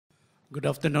Good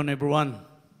afternoon, everyone.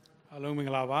 Hello,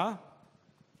 Mingalaba.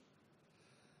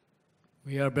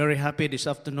 We are very happy this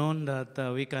afternoon that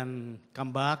we can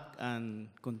come back and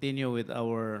continue with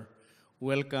our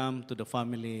Welcome to the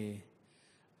Family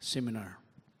seminar.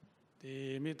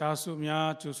 The mitasu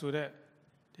mya chusure.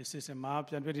 This is a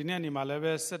map. And we didn't any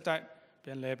malave set type.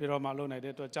 Pianle piro malo na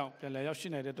de to chao. Pianle yoshi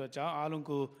na de to chao.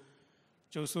 Alunku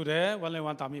chusure. Wale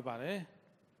wan tami pare.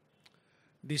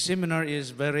 This seminar is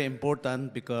very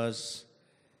important because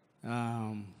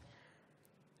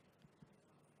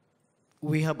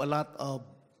we have a lot of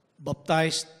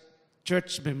baptized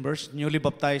church members, newly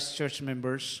baptized church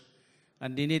members,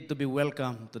 and they need to be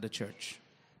welcome to the church.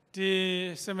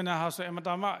 The seminar house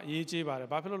ematama yiji pare.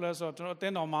 Bapilo leso to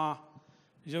tenoma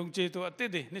young ji to a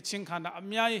teddy. Nitching kanda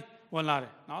amyai wanare.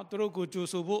 Now to go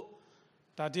chusubu.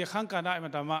 Tadi hankana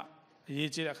ematama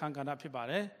yiji hankana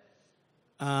pipare.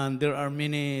 And there are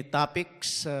many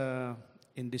topics in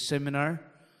this seminar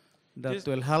that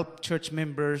will help church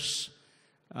members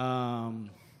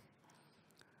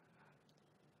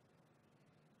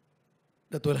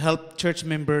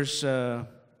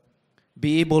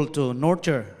be able to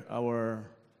nurture our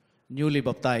newly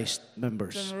baptized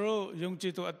members. General young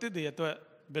ji to a teddy at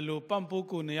below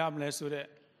Pampuku Niam Lesure.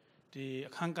 The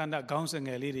hankana gowns and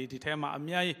a lady. The tema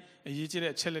amyai a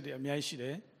yiji chelly amyai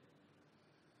shide.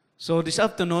 So this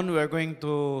afternoon we are going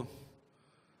to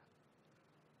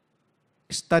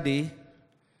study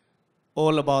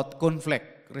all about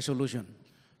conflict resolution.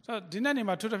 So dinani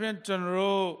matudapian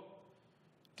general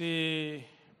the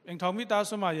Engtomita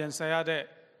Suma Yen Sayade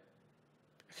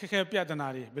Keke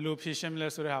Piatanari, below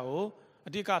Pishamless Rao,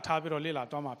 Adika Tabiro Lila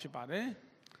Toma Pipare.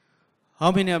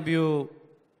 How many of you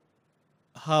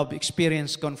have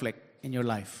experienced conflict in your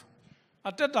life?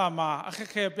 Atetama,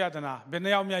 Akeke Piatana,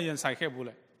 Beneamia Yen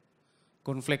Saikebule.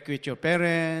 Conflict with your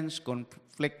parents,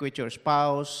 conflict with your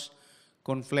spouse,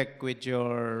 conflict with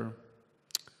your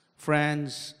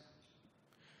friends.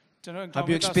 Have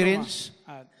you experienced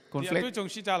conflict?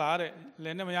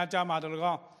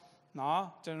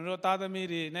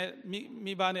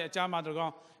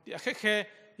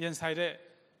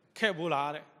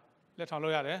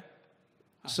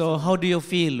 So how do you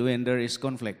feel when there is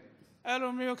conflict?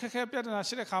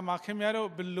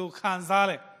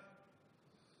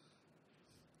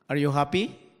 Are you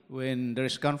happy when there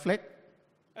is conflict?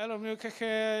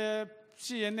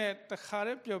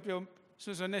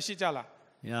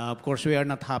 Yeah, of course we are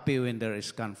not happy when there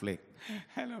is conflict.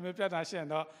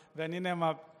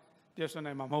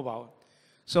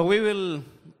 So we will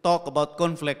talk about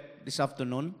conflict this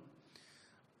afternoon.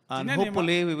 And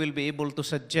hopefully we will be able to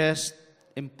suggest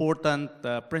important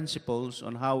principles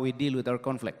on how we deal with our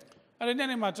conflict.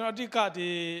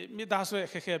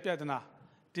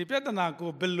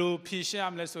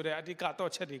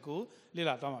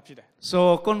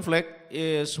 So conflict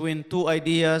is when two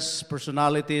ideas,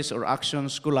 personalities, or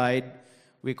actions collide.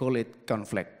 We call it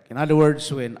conflict. In other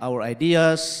words, when our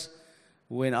ideas,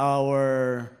 when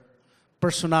our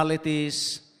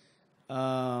personalities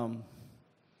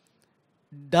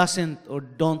doesn't or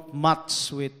don't match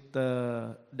with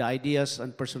the ideas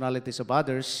and personalities of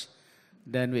others,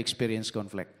 then we experience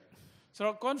conflict.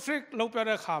 So conflict lo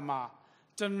pere khama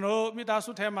general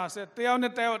mitasu thema se tayaw ne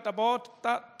tayaw tabot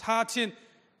tha chin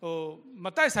ho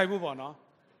matai sai bu bo no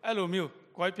ai lo myu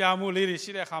goi pya mu le ri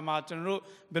shi de khama general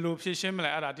belo phye shin mala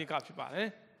ara adika phit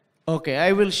pare. Okay,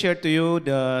 I will share to you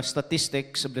the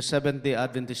statistics of the Seventh-day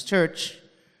Adventist Church.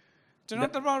 General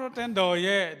tabot ten do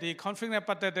ye the conflict ne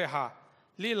patte de ha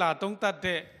li la tong tat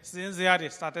de sin zia de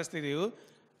statistics yu.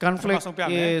 Conflict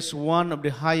is one of the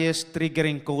highest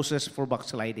triggering causes for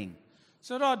backsliding.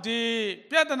 So the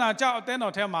Piatana Chow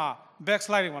Teno Tema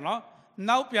backsliding one,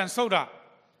 now Pian Soda.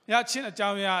 Yachin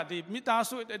Jamia, the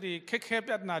Mitasu, the Keke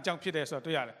Piatana Junk Pides or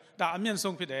Tuyare, the Amian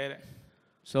Song Pide.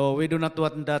 So we do not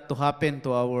want that to happen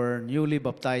to our newly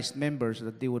baptized members,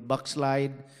 that they would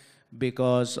backslide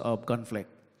because of conflict.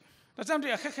 The time the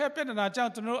Keke Piatana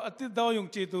Junk to know a Tido Yung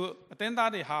Chitu, attend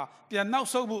that they have, Pian now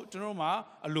so boot to Roma,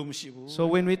 a Lumshibu. So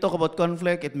when we talk about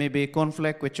conflict, it may be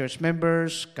conflict with church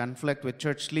members, conflict with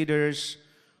church leaders,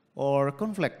 or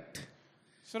conflict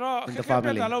in the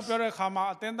family.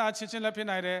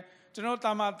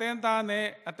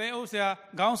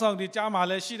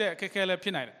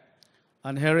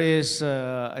 And here is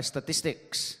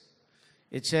statistics.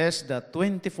 It says that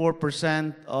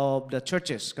 24% of the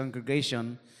church's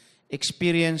congregation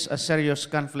experience a serious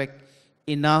conflict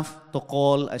enough to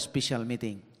call a special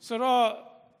meeting. So,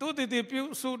 to the Piu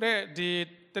the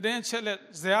Tedential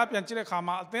Zapian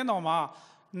Chilekama, Tenoma,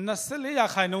 Nasilia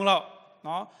Kainula,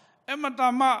 no,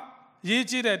 Ematama,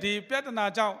 Yiji, the Piatana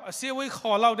Jow, a sea we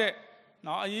call out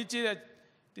နော်အရေးကြီးတဲ့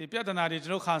ဒီပြဿနာတွေကျွ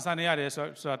န်တော်ခံစားနေရတယ်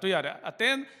ဆိုတာတွေ့ရတယ်အတ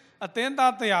င်း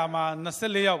သားတရားမှာ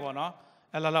24ယောက်ပေါ့နော်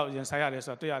အဲ့လောက်ရင်ဆိုင်ရတယ်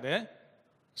ဆိုတာတွေ့ရတယ်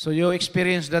So you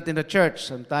experience that in the church.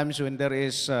 Sometimes when there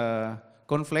is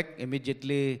conflict,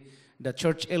 immediately the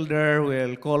church elder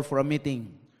will call for a meeting.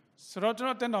 ဆိုတော့ကျွန်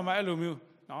တော်တင်းတော်မှာအဲ့လိုမျိုး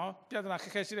နော်ပြဿနာခ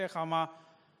က်ခဲရှိတဲ့အခါမှာ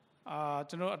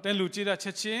ကျွန်တော်အတင်းလူကြီးတဲ့ချ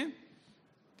က်ချင်း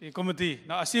ဒီ committee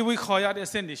နော်အစည်းအဝေးခေါ်ရတဲ့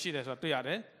အဆင့်တွေရှိတယ်ဆိုတာတွေ့ရတ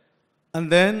ယ် And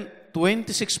then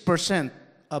 26%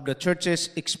 of the churches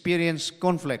experience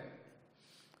conflict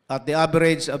at the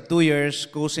average of 2 years,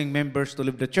 causing members to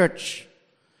leave the church.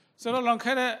 ဆိုတော့လွန်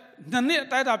ခဲ့တဲ့နှစ်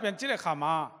တိုက်တာပြန်ကြည့်တဲ့အခါ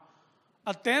မှာ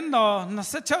အတင်းတော်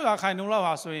26ရာခိုင်နှုန်းလောက်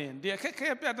ဟာဆိုရင်ဒီအခက်ခဲ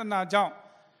ပြဿနာကြောင့်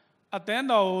အတင်း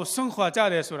တော်ကိုဆွန့်ခွာကြ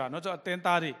တယ်ဆိုတာเนาะကျွန်တော်အတင်း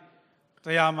သားတွေတ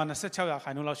ရားမှာ26ရာ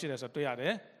ခိုင်နှုန်းလောက်ရှိတယ်ဆိုတော့တွေ့ရတ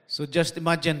ယ် So just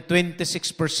imagine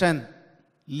 26%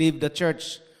 leave the church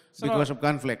because of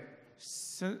conflict.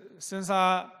 စဉ်း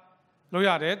စားလို့ရ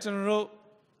တယ်ကျွန်တော်တို့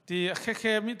ဒီအခက်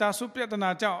ခဲမိသားစုပြဿနာ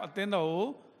ကြောင့်အတင်းတော်ကို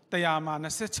တရားမှာ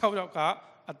26ယောက်က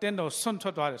အတင်းတော်ဆွန့်ထွ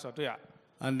က်သွားတယ်ဆိုတော့တွေ့ရတယ်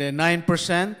And then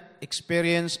 9%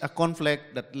 experience a conflict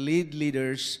that lead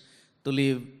leaders to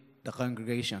leave the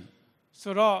congregation.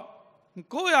 ဆိုတော့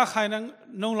900ရာခိုင်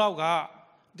နှုန်းလောက်က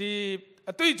ဒီ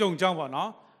အတွေ့အကြုံကြောင့်ပေါ့နော်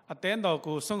အတင်းတော်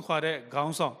ကိုဆွန့်ခွာတဲ့ခေါ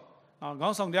င်းဆောင်ခေါ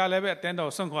င်းဆောင်တရားလည်းပဲအတင်း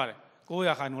တော်ဆွန့်ခွာတယ်900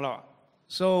ရာခိုင်နှုန်းလောက်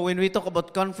So when we talk about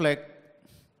conflict,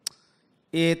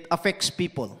 it affects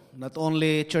people, not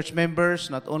only church members,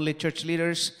 not only church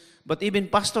leaders, but even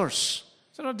pastors.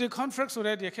 ဆိုတော့ဒီ conflict ဆို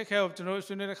တဲ့ဒီအခက်အခဲကိုကျွန်တော်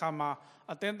ဆွေးနွေးတဲ့အခါမှာ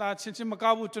အတင်းသားချင်းမ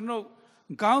ကောက်ဘူးကျွန်တော်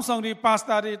ခေါင်းဆောင်တွေ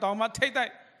pastor တွေတောင်မှထိတ်တို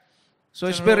က် So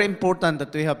it's very important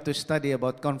that we have to study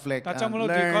about conflict and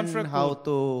learn how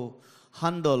to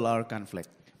handle our conflict.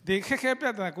 ဒီခက်ခဲပြ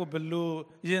ဿနာကိုဘယ်လို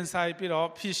ရင်ဆိုင်ပြီးတော့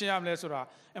ဖြေရှင်းရမလဲဆိုတာ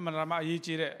အမှန်တမ်းအရေး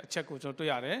ကြီးတဲ့အချက်ကိုကျွန်တော်တွေ့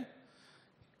ရတယ်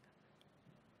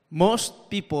Most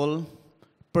people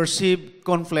perceive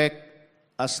conflict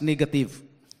as negative.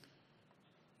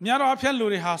 များတော့အဖြစ်လူ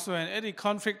တွေဟာဆိုရင်အဲ့ဒီ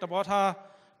conflict တဘောထား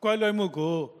ကွဲလွဲမှု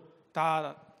ကိုဒါ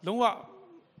လုံးဝ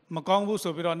မကောင်းဘူး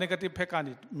ဆိုပြီးတော့ negative ဘက်က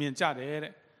နေမြင်ကြတယ်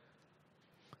တဲ့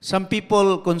Some people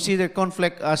consider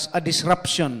conflict as a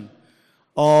disruption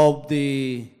of the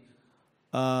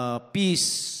peace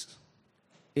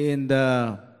in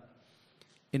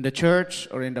the church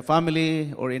or in the family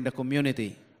or in the community.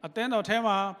 အတင်းတော်ထဲ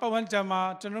မှာပတ်ဝန်းကျင်မှာ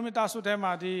ကျွန်တော်မိသားစုထဲ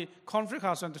မှာဒီ conflict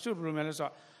ဟာဆိုရင်တချို့ဘယ်လိုမျိုးလဲဆို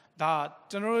တော့ဒါ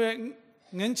ကျွန်တော်ရဲ့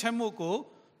ငင်းချက်မှုကို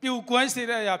ပြိုကွဲစေ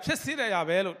တဲ့အရာဖြစ်စေတဲ့အရာ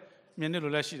ပဲလို့မြင်နေ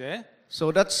လို့လည်းရှိတယ် So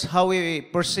that's how we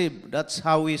perceive, that's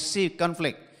how we see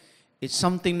conflict. It's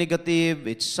something negative,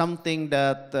 it's something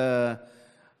that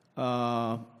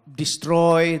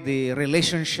destroy the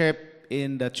relationship in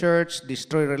the church,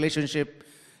 destroy relationship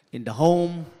in the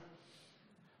home.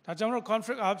 ဒါကြောင့်မို့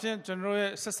conflict အပြင်ကျွန်တော်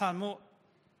ရဲ့ဆက်ဆံမှု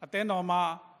အတင်းတော်မှာ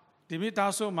ဒီမိ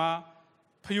သားစုမှာ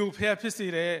ဖျူဖျက်ဖြစ်စေ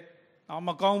တယ်မ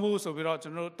ကောင်းဘူးဆိုပြီးတော့ကျွ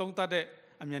န်တော်တုံးတတ်တဲ့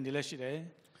အမြင်တွေလည်းရှိတယ်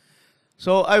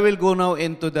So I will go now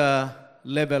into the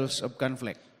levels of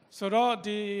conflict. ဆိုတော့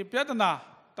ဒီပြဿနာ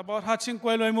တဘောထားချင်း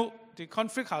ကွဲလွဲမှုဒီ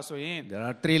conflict ဟာဆိုရင် There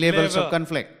are 3 levels of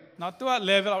conflict. နောက်သူက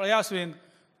level အရာဆိုရင်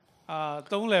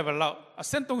3 level လောက်အ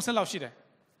ဆင့်3ဆင့်လောက်ရှိတယ်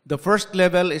The first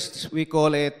level is, we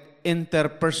call it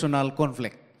interpersonal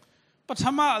conflict. ပထ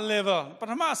မ level ပ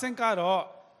ထမအဆင့်ကတော့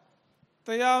တ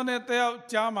ရားနဲ့တရား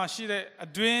ကြားမှာရှိတဲ့အ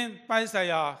တွင်းပိုင်းဆိုင်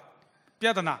ရာပြ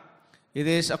ဿနာ It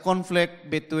is a conflict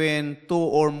between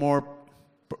 2 or more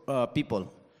people.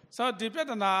 So ဒီပြ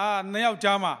ဿနာကနှစ်ယောက်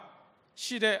ကြားမှာ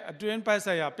ရှိတဲ့အတွင်းပိုင်း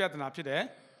ဆိုင်ရာပြဿနာဖြစ်တယ်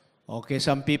Okay,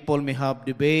 some people may have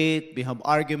debate, may have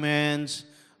arguments,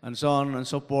 and so on and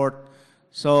so forth.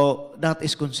 So that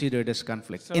is considered as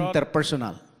conflict,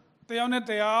 interpersonal. တရားနဲ့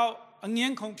တရားအင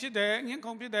င်းခုန်ဖြစ်တယ်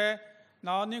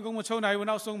နောက်ငင်းခုန်မချုံနိုင်ဘူး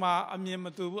နောက်ဆုံးမှာအမြင်မ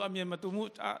တူမှု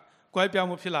ကွဲပြား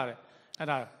မှုဖြစ်လာတယ်အဲ့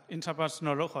ဒါ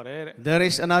interpersonal လို့ခေါ်တယ်တဲ့ There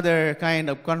is another kind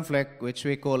of conflict which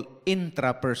we call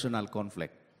intrapersonal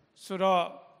conflict. ဆိုတော့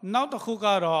နောက်တစ်ခုက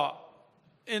တော့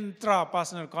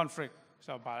intrapersonal conflict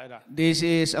ဆိုပါလေဒါ This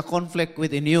is a conflict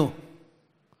within you.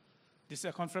 This is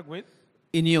a conflict with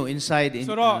In you, inside.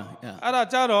 So တော့အဲ့ဒါ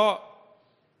ကြတော့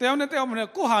တယောက်နဲ့တယောက်မနဲ့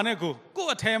ကိုဟာနဲ့ကို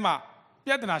အထဲမှာ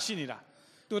ပြဿနာရှိနေတာ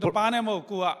သူတပားနဲ့မဟုတ်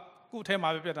ကိုအထဲမှာ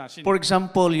ပဲပြဿနာရှိနေ For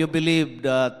example, you believe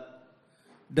that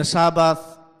the Sabbath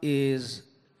is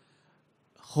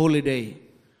holy day.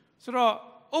 ဆိုတော့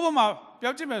ဥပမာ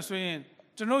ပြောကြည့်မယ်ဆိုရင်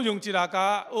ကျွန်တော်ယုံကြည်တာက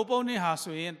အိုပုံနေ့ဟာ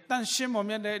ဆိုရင်တန်ရှင်းမ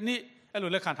မြတ်တဲ့နေ့အဲ့လို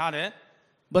လက်ခံထားတယ်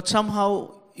But somehow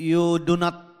you do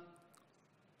not,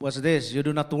 what's this? You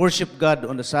do not worship God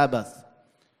on the Sabbath.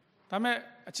 ဒါပေမဲ့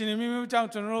အချင်းမျိုးကြောင့်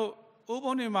ကျွန်တော်တို့ဥ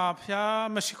ပုံနေ့မှာဖျား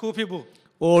မရှိခိုးဖြစ်ဘူး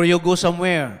Or you go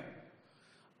somewhere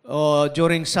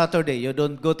during Saturday, you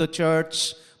don't go to church,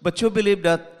 but you believe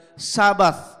that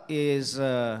Sabbath is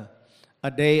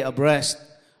a day of rest,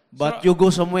 but you go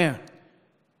somewhere.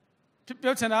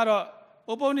 ပြောချင်တာတော့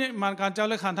အိုပုံနေမှန်ကန်ကြောက်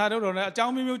လက်ခံထားတော့လည်းအကြော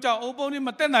င်းမျိုးကြောင့်အိုပုံနေမ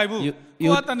တက်နိုင်ဘူး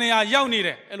ကိုယ်ကတနေရာရောက်နေတ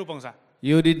ယ်အဲ့လိုပုံစံ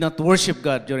You did not worship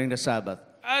God during the Sabbath.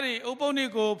 အဲ့ဒီအိုပုံနေ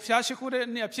ကိုဖျားရှိခိုးတဲ့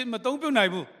နေ့အဖြစ်မသုံးပြုနို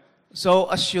င်ဘူး So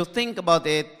as you think about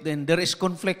it, then there is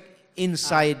conflict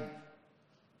inside.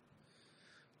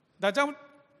 ဒါကြောင့်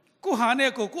ကိုဟာနဲ့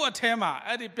ကိုအထဲမှာ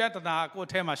အဲ့ဒီပြဿနာကိုအ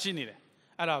ထဲမှာရှိနေတယ်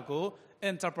အဲ့ဒါကို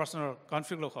interpersonal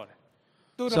conflict လို့ခေါ်တယ်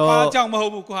သူတို့ဘာကြောင့်မဟု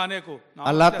တ်ဘူးကိုဟာနဲ့ကို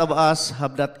A lot of us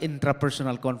have that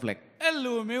intrapersonal conflict. အဲ့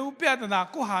လိုမျိုးပြဿနာ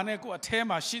ကိုဟာနဲ့ကိုအထဲ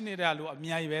မှာရှိနေတဲ့လူအ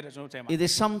များကြီးပဲတဲ့ကျွန်တော်အထဲမှာ It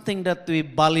is something that we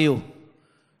value,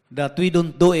 that we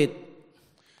don't do it,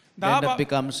 then that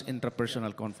becomes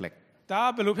intrapersonal conflict. ဒါ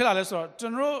ဘယ်လိုဖြစ်လာလဲဆိုတော့ကျွ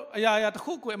န်တော်အရာတစ်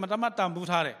ခုကိုအမတမတန်ဖိုး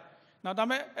ထားတယ်နောက်ဒါပေ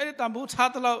မဲ့အဲ့ဒီတန်ဖိုးထား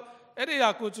တဲ့လောက်အဲ့ဒီအရာ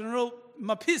ကိုကျွန်တော်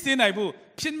မဖြစ်စေနိုင်ဘူး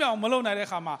ဖြစ်မြောက်မလုပ်နိုင်တဲ့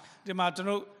အခါမှာဒီမှာကျွန်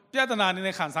တော်ပြဿနာအနေ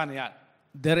နဲ့ခံစားနေရတယ်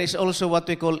There is also what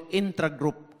we call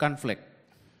intragroup conflict.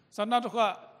 ဆိုတော့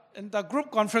တော့ intergroup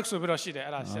conflict ဆိုပြီးတော့ရှိတယ်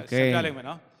အဲ့ဒါဆက်ပြလိုက်မယ်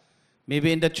နော် Maybe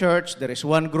in the church there is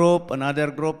one group, another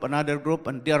group,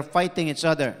 and they are fighting each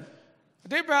other.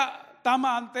 ဒီပြတာမ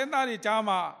န်တဲ့သားတွေကြား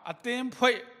မှာအတင်း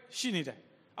ဖွဲ့ရှိနေတယ်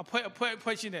အ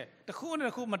ဖွဲ့ရှိနေတခုနဲ့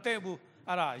တခုမတည့်ဘူး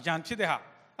အဲ့ဒါရန်ဖြစ်တဲ့ဟာ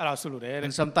အဲ့ဒါဆိုလို့တယ်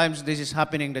And sometimes this is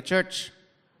happening in the church.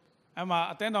 အမ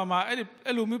အတင်းတော်မှာအဲ့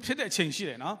လိုမျိုးဖြစ်တဲ့အချိန်ရှိ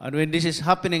တယ်နော် And when this is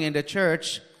happening in the church,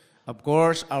 of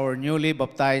course, our newly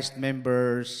baptized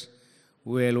members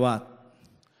will what?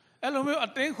 အဲ့လိုမျိုးအ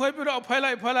တင်းခွဲပြီးတော့ဖွဲ့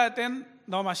လိုက်အတင်း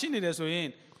တော်မှာရှိနေတယ်ဆိုရင်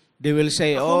They will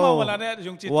say, "Oh,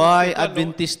 why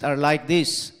Adventists are like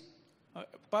this?"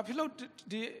 ဘာဖြစ်လို့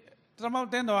ဒီတမောက်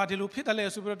တင်းတော်ကဒီလိုဖြစ်တယ်လဲ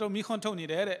ဆိုပြီးတော့မိခွန်းထုတ်နေ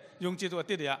တယ်တဲ့ယုံကြည်သူအစ်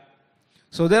တွေက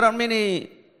So there are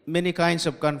many kinds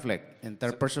of conflict: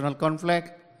 interpersonal conflict,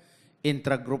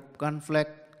 intragroup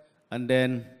conflict, and then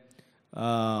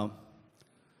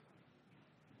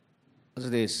what's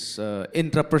this?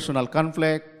 Intrapersonal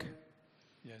conflict,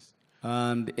 yes,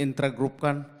 and intragroup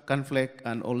conflict,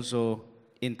 and also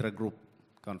intragroup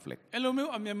conflict. အဲ့လို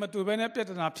မျိုးအမြင်မတူဘဲနဲ့ပြ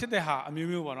ဿနာဖြစ်တဲ့ဟာအ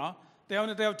မျိုးမျိုးပေါ့နော်တယောက်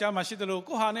နဲ့တယောက်ကြားမှာရှိတယ်လို့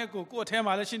ကိုဟာနဲ့ကိုအထဲ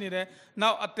မှာလည်းရှိနေတယ်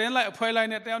နောက်အတင်းလိုက်အဖွဲလိုက်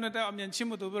နဲ့တယောက်နဲ့တယောက်အမြင်ချင်း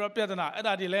မတူပြီးတော့ပြဿနာအဲ့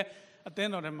ဒါတွေလည်းအတင်း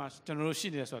တော်ထဲမှာကျွန်တော်တို့ရှိ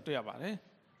နေတယ်ဆိုတော့တွေ့ရပါတယ်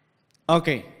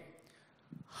Okay.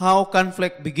 How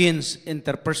conflict begins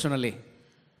interpersonally?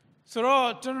 ဆိုတော့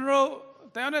ကျွန်တော်တို့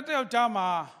တယောက်နဲ့တယောက်ကြားမှာ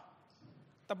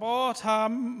တဘောထား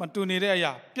မတူနေတဲ့အ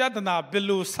ရာပြဿနာဘယ်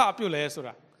လိုစပြုတ်လဲဆို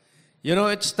တာ You know,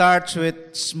 it starts with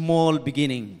small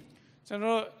beginning. ကျွန်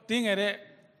တော်တို့တင်းငယ်တဲ့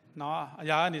နော်အ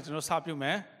ရာကနေကျွန်တော်စပြုတ်မ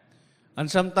ယ် And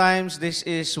sometimes this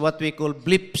is what we call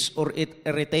blips or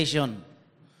irritation.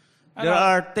 There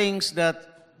are things that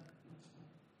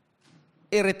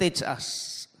irritates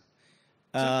us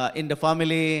in the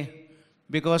family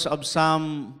because of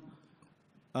some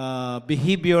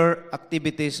behavior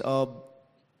activities of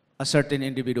a certain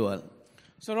individual.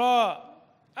 ဆိုတော့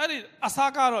အဲ့ဒီအ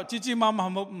စားကတော့ကြီးမားမ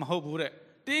ဟုတ်ဘူးတဲ့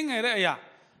တင်းငယ်တဲ့အရာ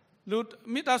လူ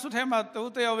မိသားစုထဲမှာတူ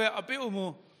တယောက်ပဲအပိအမှု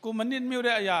ကိုမနစ်မြို့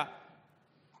တဲ့အရာ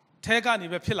ထဲကနေ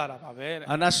ပဲဖြစ်လာတာပါပဲတဲ့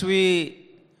And as we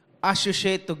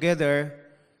associate together,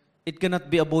 it cannot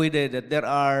be avoided that there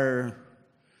are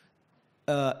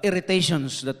irritations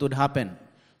that would happen.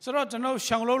 ဆိုတော့ကျွန်တော်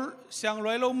ရှောင်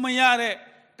လွဲလို့မရတဲ့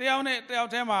တယောက်နဲ့တယော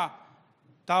က်ထဲမှာ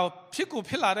ဒါဖြ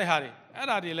စ်လာတဲ့ဟာတွေအဲ့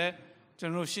ဒါတွေလည်းကျွ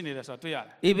န်တော်ရှိနေတယ်ဆိုတော့တွေ့ရတ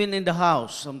ယ် Even in the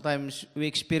house, sometimes we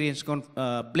experience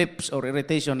blips or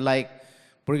irritation like,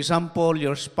 for example,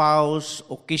 your spouse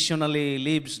occasionally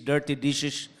leaves dirty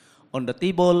dishes on the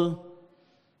table.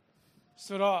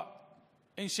 ဆိုတော့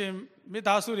အင်ရှင်မိ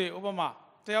သားစုတွေဥပမာ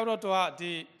တယောက်တော့သူက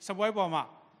ဒီစပွဲပေါ်မှာ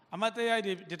အမတ်တရား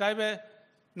ဒီတိုင်းပဲ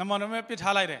နမပစ်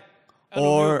ထားလိုက်တယ်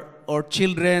Or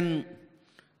children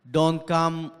don't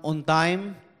come on time.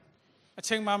 အ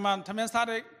ချိန်မှန်သမင်းစား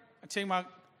တဲ့အချိန်မှာ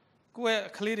ကိုယ့်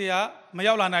ရဲ့ကလေးတွေကမ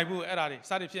ရောက်လာနိုင်ဘူးအဲ့ဒါတွေ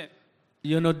စသဖြင့်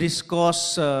You know, this cause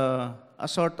a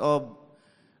sort of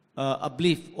a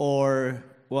blip or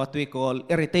what we call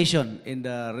irritation in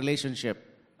the relationship.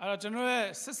 အဲ့တော့ကျွန်တော်ရဲ့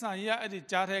ဆက်ဆံရေးအဲ့ဒီ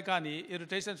ကြားထဲကနေ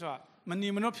irritation ဆိုတာမနီ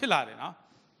မနှုတ်ဖြစ်လာတယ်နော်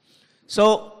So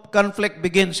conflict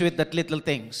begins with that little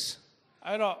things.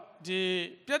 အဲ့တော့ဒီ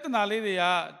ပြဿနာလေးတွေက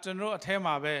ကျွန်တော်အထဲ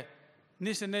မှာပဲ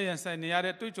နေ့စဉ်နဲ့ရန်ဆိုင်နေရ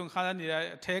တဲ့တွေ့ကြုံခါးနေတဲ့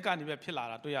အထဲကနေပဲဖြစ်လာ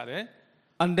တာတွေ့ရတယ်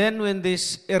And then when these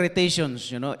irritations,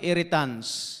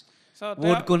 irritants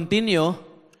would continue,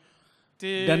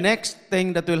 the next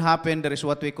thing that will happen, there is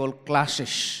what we call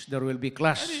clashes. There will be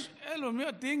clash. အဲ့လို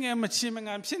မျိုးတင်းငယ်မချီမ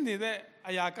ငံဖြစ်နေတဲ့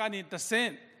အရာကနေတဆင့်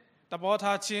တဘော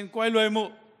ထားချင်းကွဲလွဲမှု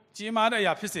ကြီးမားတဲ့အ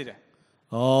ရာဖြစ်စေတယ်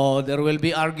Oh, there will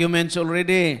be arguments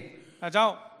already. အဲကြော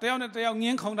င့်တယောက်နဲ့တယောက်င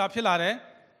င်းခုန်တာဖြစ်လာတယ်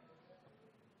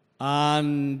And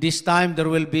this time there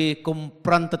will be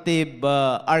confrontative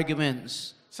arguments.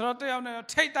 ဆိုတော့တယောက်နဲ့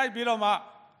ထိတ်တိုက်ပြီးတော့မှ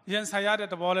ရင်ဆိုင်ရတဲ့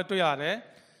သဘောလည်းတွေ့ရတယ်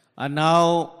And now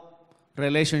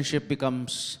relationship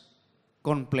becomes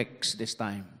complex this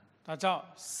time. ဒါကြောင့်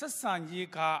ဆက်ဆံရေး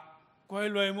ကကွဲ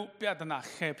လွဲမှုပြဿနာ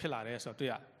ခဲဖြစ်လာတယ်ဆိုတော့တွေ့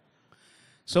ရ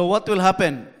So what will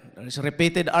happen? There is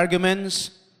repeated arguments,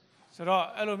 ဆိုတော့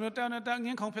အဲ့လိုမျိုးတန်းတန်းင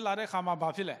င်းခုန်ဖြစ်လာတဲ့ခါမှာဘာ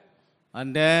ဖြစ်လဲ and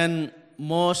then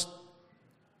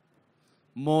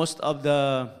most of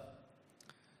the,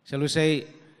 shall we say,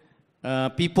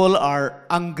 people are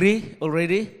angry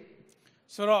already,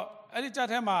 ဆိုတော့အဲ့ဒီကြက်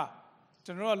ထဲမှာ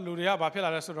ကျွန်တော်တို့လူတွေကဘာဖြစ်လာ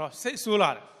လဲဆိုတော့စိတ်ဆိုးလာ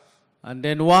တယ် and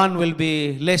then one will be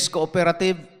less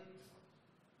cooperative,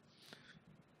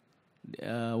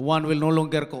 one will no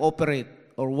longer cooperate,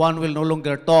 or one will no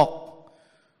longer talk,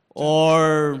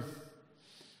 or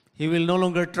he will no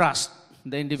longer trust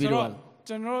the ဆိုတော့ individual.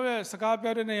 ကျွန်တော်တို့ရဲ့စကား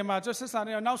ပြောတဲ့နေရာမှာဆက်ဆံ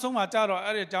နေနောက်ဆုံးမှာကြတော့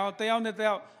အဲ့ဒီအကြောင်းတယောက်နဲ့တ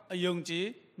ယောက်အယုံကြည်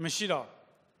မရှိတော့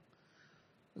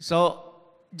So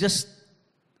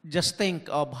just think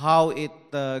of how it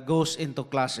goes into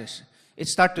classes. It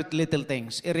starts with little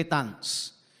things,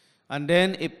 irritants. And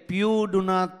then if you do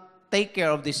not take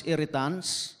care of these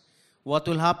irritants, what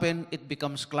will happen? It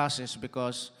becomes classes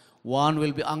because one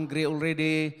will be angry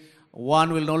already,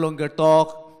 one will no longer talk,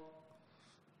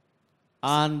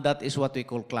 and that is what we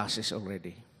call classes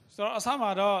already. ဆိုတော့အစမှာ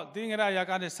တော့ဒီငရရာ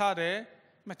ကနေစတယ်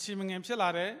မချီမငင်ဖြစ်လာ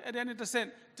တယ်အဲ့ဒီနေ့တစ်ဆင့်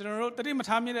ကျွန်တော်တို့တတိမ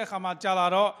ထားမိတဲ့အခါမှာကြာလာ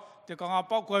တော့ဒီကောင်က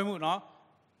ပေါက်ကွဲမှုเนาะ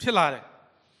ဖြစ်လာတယ်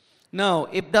Now,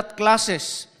 if that classes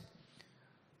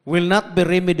will not be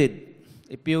remedied,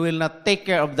 if you will not take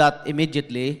care of that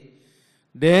immediately,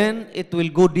 then it will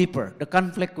go deeper. The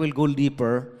conflict will go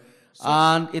deeper,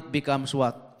 and it becomes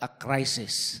what? A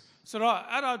crisis. ဆိုတော့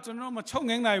အဲ့တော့ကျွန်တော်မချုပ်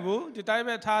ငင်းနိုင်ဘူးဒီတိုင်း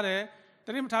ပဲထားတယ်တ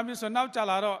တိမထားပြီးဆိုနောက်ကြာ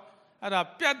လာတော့အဲ့ဒါ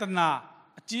ပြဿနာ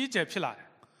အကြီးအကျယ်ဖြစ်လာတယ်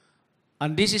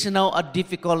And this is now a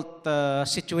difficult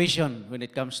situation when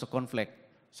it comes to conflict.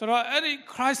 ဆိုတော့အဲ့ဒီ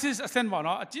crisis အဆင့်ပေါ့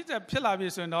နော်အကြီးအကျယ်ဖြစ်လာပြီ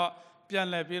ဆိုရင်တော့ပြန်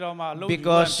လည်ပြီးတော့မှလုပ်ယူရတဲ့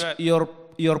Because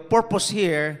your purpose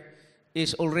here is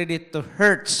already to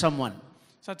hurt someone.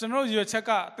 ဆိုတော့ကျွန်တော်ရွေချက်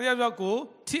ကတယောက်ယောက်ကို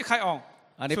ထိခိုက်အောင်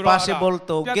And if possible,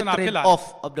 to get rid off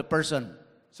of the person.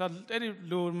 ဆိုတော့အဲ့ဒီ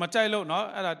လူမကြိုက်လို့နော်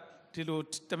အဲ့ဒါဒီလို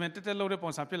တမင်တက်တက်လုပ်တဲ့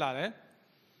ပုံစံဖြစ်လာတယ်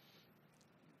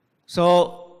So,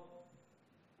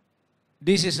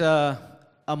 this is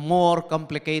a more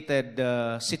complicated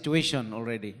situation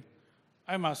already.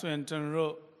 အဲ့မှာဆိုရင်ကျွန်တော်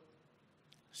တို့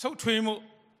စုပ်ထွေးမှု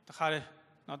တခါလေ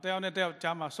နော်တယောက်နဲ့တယောက်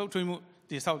ကြားမှာစုပ်ထွေးမှု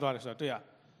တည်ဆောက်သွားတယ်ဆိုတော့တွေ့ရ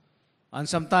And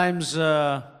sometimes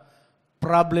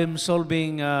problem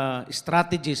solving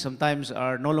strategies sometimes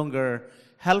are no longer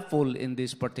helpful in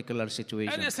this particular အဲ့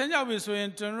situation. ဒီအဆင့်ရောက်ပြီဆိုရင်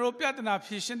ကျွန်တော်တို့ပြဿနာ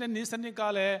ဖြေရှင်းတဲ့နည်းစနစ်က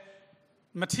လည်း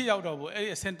မထိရောက်တော့ဘူးအဲ့ဒီ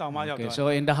အဆင့်တောင်မှရောက် Okay, သွား so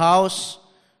in the house,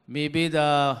 maybe the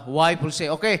wife will say,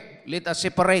 okay, let us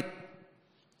separate.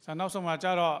 ဆန်နောက်ဆုံးမှာကြ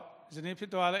တော့ဇနီးဖြစ်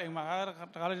သွားတဲ့အိမ်မှာ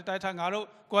တခါလေတိုက်ထားငါတို့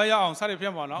ကွဲရအောင်စသည်ဖြ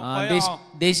င့်ပေါ့နော်ကွဲရအောင်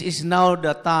This is now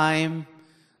the time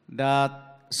that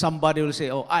somebody will say,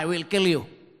 oh, I will kill you.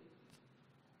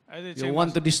 အဲ့ဒီ You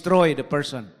want to destroy the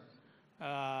person.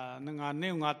 ငါနေ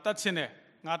ငါတတ်ချင်တယ်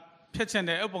ငါဖြစ်ချင်တ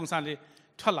ယ်အပုံစံလေး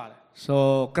ထွက်လာတယ် So,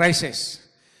 crisis.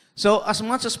 So, as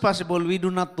much as possible, we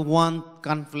do not want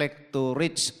conflict to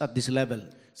reach at this level.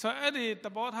 ဆိုအဲ့ဒီတ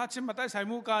ဘောထားချင်းမတိုက်ဆိုင်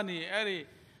မှုကနေအဲ့ဒီ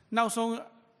နောက်ဆုံး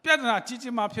ပြဿနာကြီး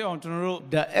ကြီးမှဖြစ်အောင်ကျွန်တော်တို့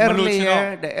The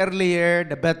earlier,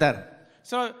 the better.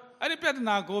 ဆိုအဲ့ဒီပြဿ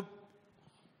နာကို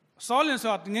စောလင်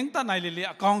ဆိုငင်းတတ်နိုင်လေ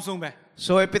အကောင်းဆုံးပဲ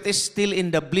So, if it is still in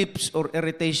the blips or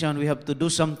irritation, we have to do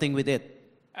something with it.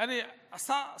 အဲ့ဒီအ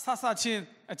စချင်း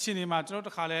အချင်းဒီမှာကျွန်တော်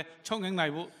တခါလဲချုံငင်းနို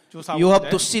င်ဖို့ကြိုးစား You have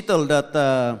to settle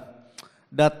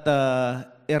that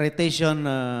irritation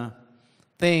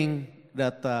thing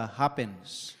that happens.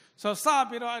 ဆိုစ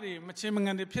ပြီးတော့အဲ့ဒီမချင်းမင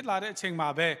န်တွေဖြစ်လာတဲ့အချိန်မှာ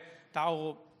ပဲဒါကို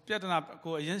ပြဿနာ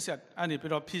ကိုအရင်ဆက်အဲ့ဒီ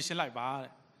ပြီးတော့ဖြေရှင်းလိုက်ပါ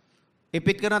တဲ့ If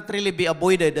it cannot really be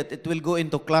avoided that it will go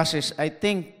into classes, I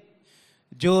think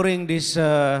during this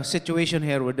situation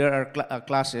here where there are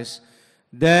classes,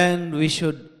 then we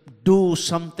should do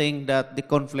something that the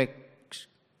conflict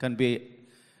can be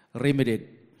remedied.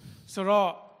 ဆိုတော့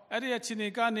အဲ့ဒီအချင်းတွေ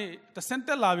ကနေတဆင့်တ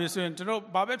က်လာပြီဆိုရင်ကျွန်တော်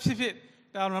ဘာပဲဖြစ်ဖြစ်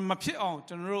ဒါမဖြစ်အောင်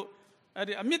ကျွန်တော်တို့အဲ့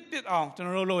ဒီအမြင့်တက်အောင်ကျွန်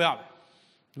တော်တို့လုပ်ရမယ်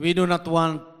We do not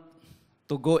want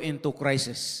to go into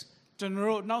crisis. ကျွန်တော်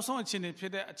တို့နောက်ဆုံးအချင်းတွေဖြ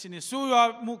စ်တဲ့အချင်းတွေဆိုးရွား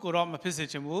မှုကိုတော့မဖြစ်စေ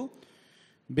ချင်ဘူး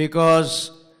Because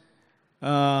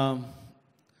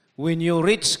when you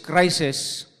reach crisis,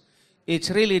 it's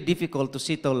really difficult to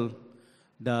settle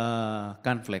the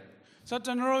conflict. ဆိုတော့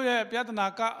ကျွန်တော်တို့ရဲ့ပြဿနာ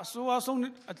ကအဆိုးအဆုံး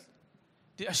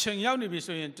ဒီအချိန်ရောက်နေပြီ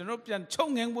ဆိုရင်ကျွန်တော်ပြန်ချု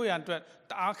ပ်ငင်းဖို့ရန်အတွက်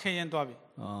တအားခရင်သွားပြီ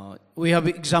We have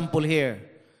an example here.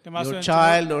 Diba, Your so-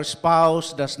 child or spouse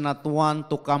does not want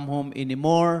to come home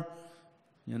anymore,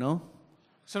 you know.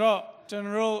 ဆိုတော့ကျွန်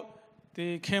တော်တို့ဒီ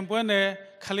ခင်ပွဲနဲ့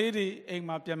ခလေးတွေအိမ်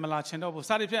မှာပြန်မလာချင်တော့ဘူး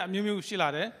စသည်ဖြင့်အမျိုးမျိုးရှိလာ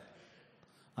တယ်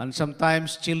And sometimes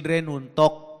children won't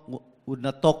talk would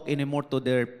not talk anymore to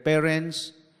their parents.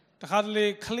 တခါတလေ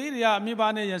ကလေးတွေကမိဘ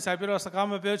နဲ့ရင်ဆိုင်ပြီးတော့စကား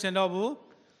မပြောချင်တော့ဘူး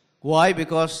Why?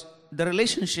 Because the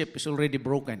relationship is already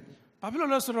broken. ဘာဖြစ်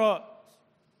လို့လဲဆိုတော့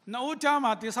နှစ်ဦးကြား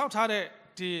မှာတည်ဆောက်ထားတဲ့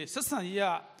ဒီဆက်ဆံရေးက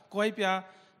ကိုယ်ပြား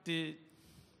ဒီ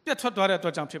ပြတ်ထွက်သွားတဲ့အတွ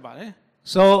က်ကြောင့်ဖြစ်ပါတယ်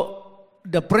So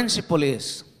the principle is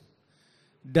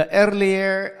the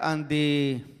earlier and the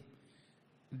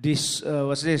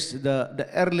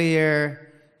earlier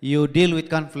you deal with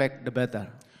conflict, the better.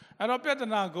 အဲ့တော့ပြဿ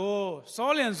နာကို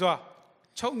စောလျင်စွာ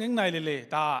ချုပ်ငင်းနိုင်လေ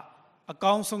ဒါအ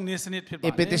ကောင်းဆုံးနည်းစနစ်ဖြစ်ပါတ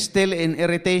If ယ် it is still in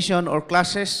irritation or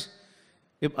clashes,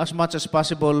 if as much as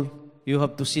possible, you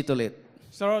have to settle it.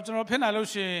 ဆိုတော့ကျွန်တော်ဖြစ်နိုင်လို့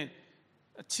ရှိရင်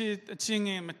အချင်းင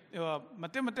င်းမ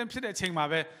တင်ဖြစ်တဲ့အချိန်မှာ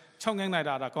ပဲချုပ်ငင်းနိုင်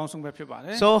တာဒါအကောင်းဆုံးပဲဖြစ်ပါတ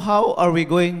ယ် So how are we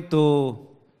going to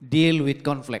deal with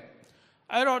conflict?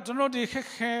 အဲ့တော့ကျွန်တော်ဒီခက်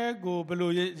ခဲကိုဘယ်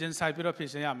လိုရင်ဆိုင်ပြီးတော့ဖြေ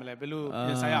ရှင်းရမလဲဘယ်လို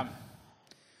ရင်ဆိုင်ရမလဲ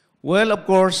Well, of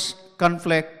course,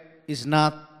 conflict is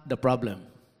not the problem.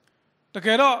 တက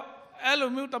ယ်တော့အဲ့လို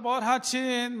မျိုးတဘောထားချ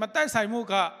င်းမတိုက်ဆိုင်မှု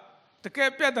ကတကယ်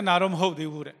ပြဿနာတော့မဟုတ်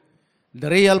သေးဘူးတဲ့ The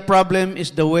real problem is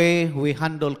the way we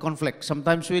handle conflict.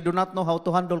 Sometimes we do not know how to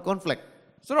handle conflict.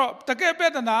 ဆိုတော့တကယ်ပြ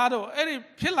ဿနာတော့အဲ့ဒီ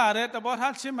ဖြစ်လာတဲ့တဘော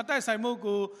ထားချင်းမတိုက်ဆိုင်မှု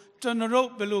ကိုကျွန်တော်တို့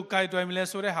ဘယ်လိုကိုင်တွယ်မလဲ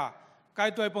ဆိုတဲ့ဟာကို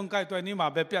င်တွယ်ပုံကိုင်တွယ်နည်းမှာ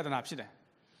ပဲပြဿနာဖြစ်တယ်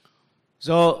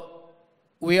So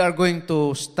we are going to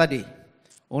study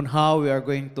on how we are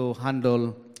going to handle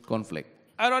conflict.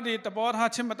 အဲ့တော့ဒီတဘောထား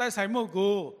ချင်းမတိုက်ဆိုင်မှု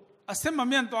ကိုအစစ်မ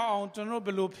မြင့်သွားအောင်ကျွန်တော်ဘ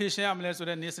ယ်လိုဖြေရှင်းရမလဲဆို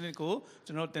တဲ့နည်းစနစ်ကို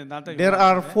ကျွန်တော်တင်သားတက် There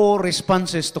are 4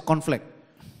 responses to conflict.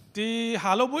 ဒီ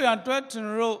ဟာလို့ဖို့ရအတွက်ကျွန်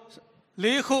တော်တို့၄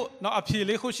ခုနော်အဖြေ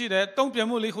၄ခုရှိတယ်တုံ့ပြန်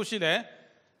မှု၄ခုရှိတယ်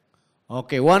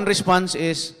Okay, one response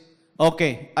is,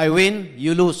 okay, I win,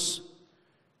 you lose.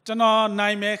 ကျွန်တော်နို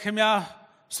င်မယ်ခင်ဗျာ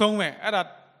ဆုံးမယ်အဲ့ဒါ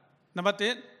နံပါတ်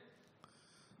1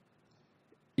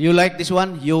 You like this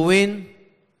one, you win,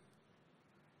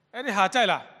 အဲ့ဒီဟာကြိုက်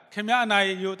လားခင်ဗျာအနိုင်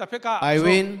ယူတစ်ဖက်က I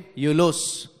win, you lose.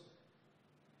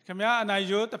 ခင်ဗျာအနိုင်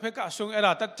ယူတစ်ဖက်ကအရှုံးအဲ့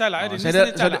ဒါကြိုက်လားအဲ့ဒီန So ည်းစန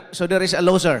စ်ကြိုက်လား so there is a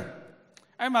loser.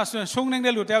 အဲ့မှာဆိုရင်ရှုံးနေ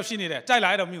တဲ့လူတယောက်ရှိနေတယ်ကြိုက်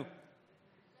လားအဲ့တော့မျိုး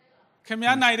ခင်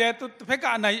ဗျာနိုင်တယ်သူတစ်ဖက်က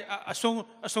အနိုင်အ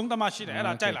ရှုံးသမားရှိတယ်အဲ့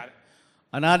ဒါကြိုက်လား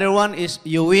Another one is,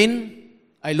 you win,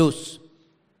 I lose.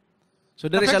 So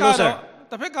there is a loser.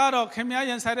 တစ်ဖက်ကတော့ခင်ဗျာ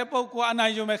ရင်ဆိုင်တဲ့ပုဂ္ဂိုလ်အနို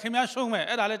င်ယူမယ်ခင်ဗျာရှုံးမယ်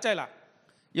အဲ့ဒါလည်းကြိုက်လား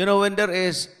You know, when there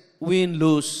is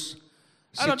win-lose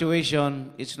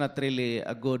situation, it's not really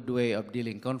a good way of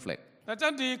dealing conflict. ဒါကြော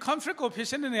င့်ဒီ conflict ကိုဖြေ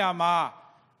ရှင်းတဲ့နေရာမှာ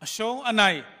အရှုံးအ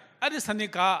နိုင်အဲ့ဒီစန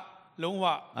စ်ကလုံးဝ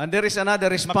And there is another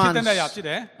မဖြစ် response, တဲ့နေရာဖြစ်တ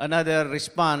ယ် another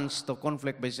response to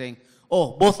conflict by saying, oh,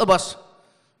 both of us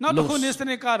နောက်တစ်ခုနည်း lose စ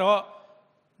နစ်ကတော့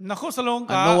နှစ်ခုစလုံး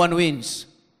က and no one wins.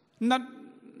 နှ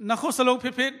စ်ခုစလုံးဖြ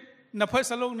စ်နှစ်ဖက်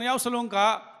စလုံးနှစ်ယောက်စလုံးက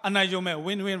အနိုင်ယူမယ်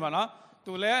win win ပါနော်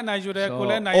သူလည်းအနိုင်ယူတယ် So ကို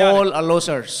လည်းနိုင်ရတယ် all are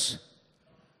losers.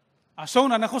 အရှုံး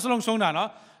တာနှစ်ခုစလုံးရှုံးတာနော်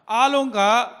အားလုံးက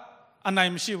အနို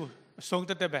င်မရှိဘူးအရှုံး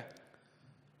တက်တက်ပဲ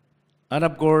And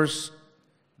of course,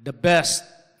 the best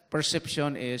perception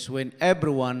is when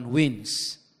everyone wins.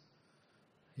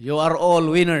 You are all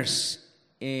winners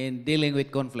in dealing with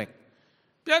conflict.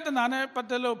 ပြဿနာနဲ့ပတ်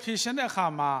သက်လို့ဖြေရှင်းတဲ့အခါ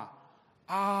မှာ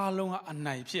အားလုံးကအ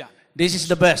နိုင်ဖြစ်ရမယ် This is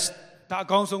the best. ဒါအ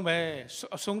ကောင်းဆုံးပဲ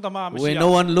အရှုံးသမားမရှိ When ရ no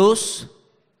one lose,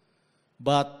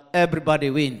 but everybody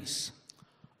wins.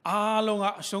 အားလုံးက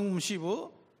အရှုံးမရှိဘူး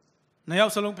နှစ်ယော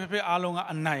က်စလုံးဖြစ်အားလုံးက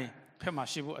အနိုင်ဖြစ်မှာ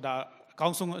ရှိဘူးဒါအကော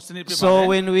င်းဆုံးစနစ်ဖြစ်ပါတယ် So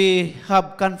when we have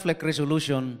conflict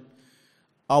resolution,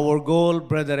 our goal,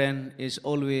 brethren, is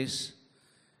always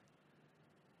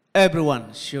everyone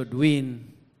should win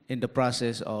in the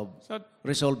process of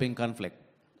resolving conflict.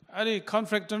 အဲ့ဒီ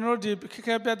conflict ကျွန်တော်တို့ဒီခက်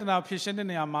ခဲပြဿနာဖြေရှင်းတဲ့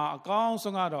နေရာမှာအကောင်း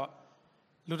ဆုံးကတော့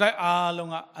လူတိုင်းအားလုံး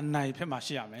ကအနိုင်ဖြစ်မှာ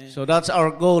ရှိရမယ် So that's our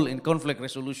goal in conflict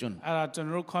resolution. အဲ့ဒါကျွန်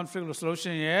တော်တို့ conflict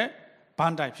resolution ရဲ့ဘ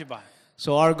န်းတိုင်ဖြစ်ပါတယ် So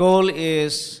our goal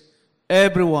is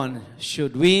everyone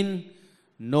should win,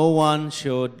 no one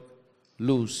should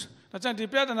lose. ဒါကြောင့်ဒီ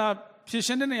ပြဿနာဖြေ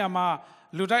ရှင်းတဲ့နေရာမှာ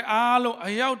လူတိုင်းအားလုံး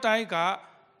အရောက်တိုင်းက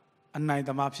အနိုင်သ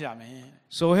မားဖြစ်ရမယ်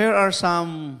So here are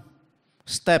some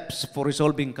steps for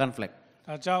resolving conflict.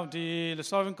 ဒါကြောင့်ဒီ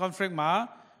resolving conflict မှာ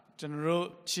ကျွန်တော်တို့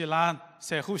ခြေလမ်း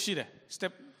10ခုရှိတယ်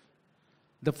step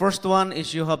The first one is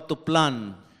you have to plan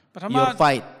ပထမ your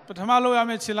fight. ပထမလုပ်ရ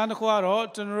မယ့်ခြေလမ်းတစ်ခုကတော့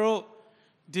ကျွန်တော်တို့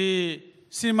ဒီ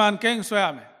စီမံကိန်းဆွဲရ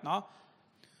မယ်နော်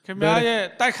ခင်ဗျားရဲ့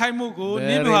တိုက်ခိုက်မှုကို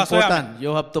နည်း Very ဗျူဟာဆွဲရမယ် important.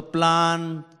 You have to plan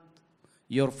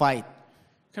your fight.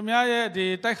 ခင်ဗျားရဲ့ဒီ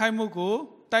တိုက်ခိုက်မှုကို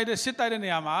တိုက်တဲ့စစ်တိုက်တဲ့နေ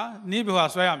ရာမှာနည်းဗျူဟာ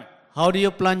ဆွဲရမယ် How do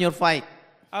you plan your fight?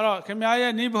 အဲ့တော့ခင်ဗျား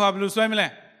ရဲ့နည်းဗျူဟာဘယ်လိုဆွဲမလဲ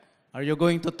Are you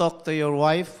going to talk to your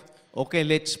wife? Okay,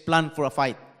 let's plan for a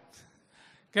fight.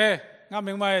 ကဲငါမ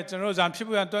င်းမရဲ့ကျွန်တော်တို့ဇာဖြစ်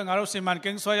ဖို့ရန်အတွက်ငါတို့စီမံ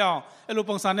ကိန်းဆွဲရအောင်အဲ့လို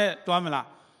ပုံစံနဲ့တွားမလား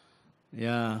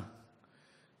Yeah.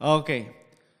 Okay.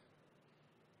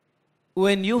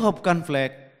 When you have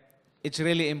conflict, it's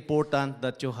really important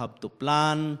that you have to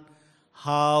plan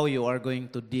how you are going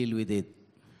to deal with it.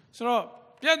 ဆိုတော့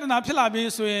ပြဿနာဖြစ်လာပြီ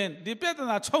ဆိုရင်ဒီပြဿ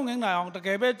နာချုပ်ငင်းနိုင်အောင်တက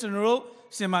ယ်ပဲကျွန်တော်တို့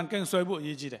စီမံကိန်းဆွဲဖို့အ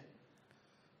ရေးကြီးတယ်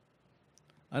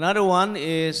Another one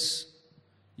is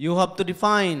you have to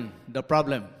define the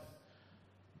problem.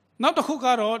 နောက်တစ်ခုက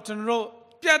တော့ကျွန်တော်တို့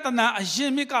ပြဿနာအရ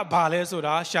င်မြစ်ကဘာလဲဆို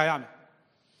တာရှာရမယ်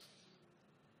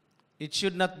It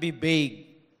should not be vague.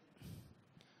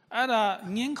 အဲ့ဒါ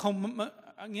ငင်း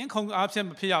ခုန်အားဖြင့်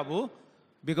မဖြစ်ရဘူး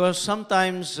Because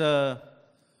sometimes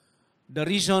the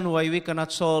reason why we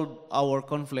cannot solve our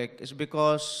conflict is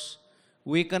because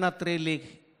we cannot really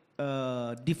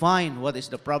define what is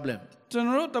the problem. ကျွန်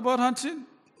တော်တို့တဘောထားချင်း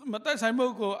မတိုက်ဆိုင်မှု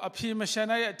ကိုအဖြေမရှာ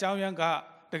နိုင်တဲ့အကြောင်းရင်းက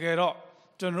တကယ်တော့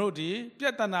ကျွန်တော်တို့ဒီပြ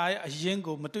ဿနာရဲ့အရင်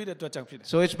ကိုမတွေ့တဲ့အတွက်ကြောင့်ဖြစ်တယ်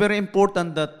So it's very important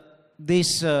that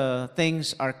these things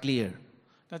are clear.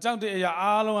 ဒါကြောင့်ဒီအရာ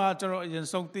အားလုံးကကျွန်တော်အရင်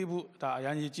ဆုံးသိဖို့ဒါအရ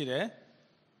င်ကြီးကြည့်တယ်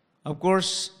Of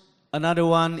course, another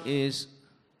one is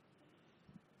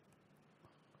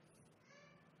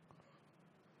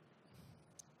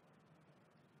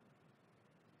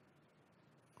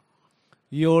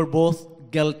you're both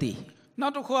guilty. နော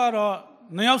က်တစ်ခုကတော့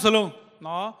နှစ်ယောက်စလုံး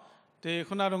နော်ဒီ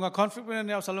ခုနက conflict နဲ့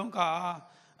နှစ်ယောက်စလုံးက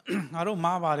ငါတို့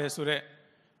မှားပါတယ်ဆိုတော့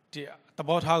ဒီသ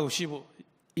ဘောထားကိုရှိဖို့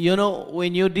You know,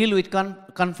 when you deal with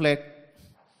conflict,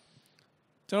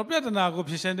 ကျွန်တော်ပြဿနာကို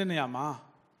ဖြေရှင်းတဲ့နေရာမှာ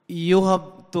you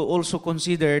have to also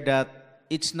consider that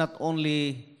it's not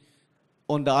only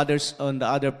on the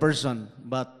other person,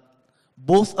 but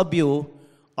both of you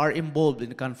are involved in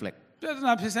the conflict. ပြဿ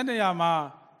နာဖြေရှင်းတဲ့နေရာမှာ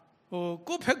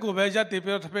ကိုယ့်ဖက်ကိုပဲရပ်တည်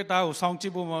ပြီးတော့တစ်ဖက်သားကိုစောင့်ကြ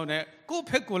ည့်ဖို့မဟုတ်နဲ့ကိုယ့်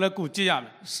ဖက်ကိုလည်းကိုကြည့်ရမ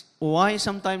ယ် Why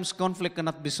sometimes conflict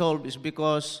cannot be solved is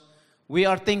because we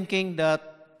are thinking that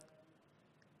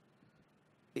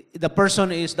the person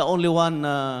is the only one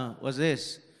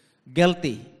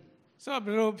guilty. ဆိုတော့ဘ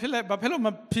ယ်လိုဖြစ်လို့မ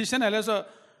ဖြေရှင်းနိုင်လဲဆိုတော့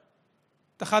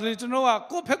တခါတလေကျွန်တော်က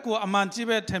ကိုယ့်ဖက်ကိုအမှန်ကြီး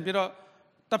ပဲထင်ပြီးတော့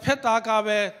တစ်ဖက်သားက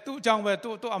ပဲသူ့အကြောင်းပဲ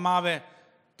သူ့အမားပဲ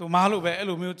သူမားလို့ပဲအဲ့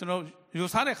လိုမျိုးကျွန်တော်ယူ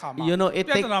ဆတဲ့ခါမှာ You know,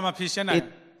 ပြဿနာမှာဖြေရှင်းနိုင် it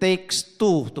takes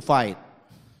two to fight.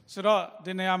 ဆိုတော့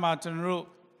ဒီနေရာမှာကျွန်တော်တို့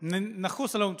နှစ်ခု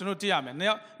စလုံးကျွန်တော်ကြည့်ရမယ်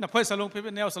နှစ်ဖွဲ့စလုံးဖြစ်ဖြ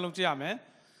စ်နှစ်ယောက်စလုံးကြည့်ရမယ်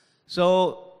So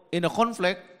in a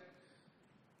conflict,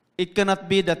 it cannot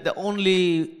be that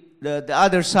the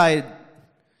other side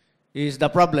is the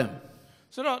problem.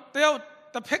 ဆိုတော့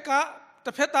တစ်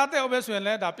ဖက်သားတဲ့ပဲဆိုရင်လ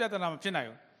ည်းဒါပြဿနာမဖြစ်နိုင်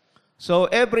ဘူး So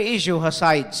every issue has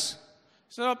sides.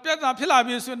 ဆိုတော့ပြဿနာဖြစ်လာ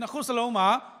ပြီဆိုရင်နှစ်ခုစလုံးမှာ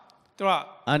သူက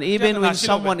And even when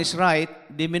someone is right,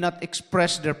 they may not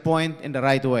express their point in the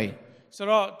right way. ဆို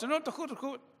တော့ကျွန်တော်တစ်ခု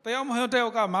တယောက်မဟုတ်တယော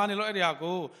က်ကမာနေလို့အဲ့ဒီဟာ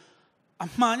ကိုအ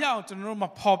မှန်ရအောင်ကျွန်တော်တို့မ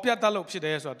ဖော်ပြတတ်လို့ဖြစ်တ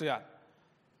ယ်ဆိုတာတွေ့ရတယ်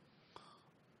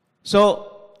So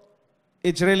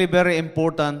it's really very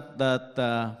important that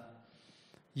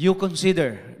you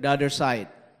consider the other side.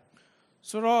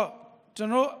 ဆိုတော့ကျွန်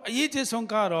တော်အရေးကြီးဆုံး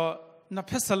ကတော့နှစ်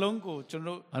ဖက်စလုံးကိုကျွန်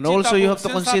တော် And also you have to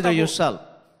consider yourself.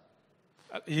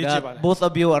 အရေးကြီးပါ That လေ both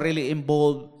of you are really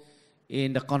involved in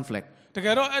the conflict. တက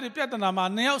ယ်တော့အဲ့ဒီပြဿနာမှာ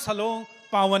နှစ်ယောက်စလုံး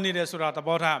ပါဝင်နေတယ်ဆိုတာသ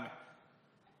ဘောထားရမယ်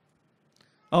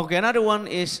Okay, another one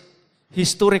is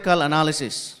historical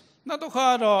analysis. နောက်တစ်ခါ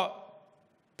တော့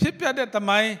ဖြစ်ပျက်တဲ့သ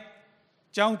မိုင်း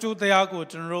ကြောင်းကျိုးတရားကို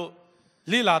ကျွန်တော်တို့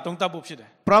လေ့လာသုံးသပ်ဖို့ဖြစ်တယ်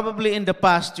Probably in the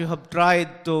past you have tried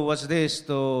to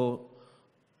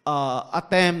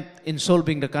attempt in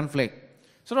solving the conflict.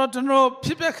 ဆိုတော့ကျွန်တော်ဖြ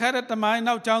စ်ပျက်ခဲ့တဲ့သမိုင်း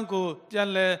နောက်ကြောင်းကိုပြန်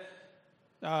လဲ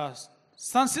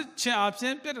စမ်းစစ်ခြင်းအပြ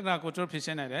င်ပြဿနာကိုကျွန်တော်ဖြေရှ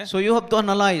င်းနိုင်တယ် So you have to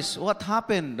analyze what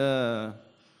happened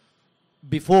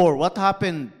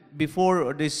before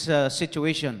this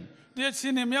situation. ဒီအချ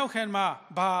င်းမြောက်ခင်မှာ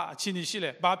ဘာအချင်းရှိ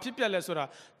လဲဘာဖြစ်ပျက်လဲဆိုတာ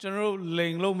ကျွန်တော်တို့လိ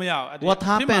န်လို့မရဘူး What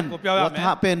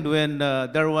happened when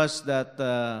there was that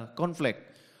conflict?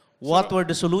 What were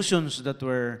the solutions that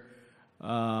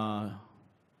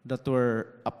were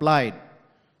applied?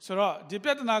 ဆိုတော့ဒီပြ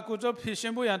ဿနာကိုကျွန်တော်ဖြေရှ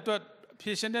င်းဖို့ရန်အတွက်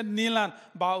ဖြေရှင်းတဲ့နည်းလမ်း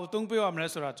ဘာအသုံးပေးရမလဲ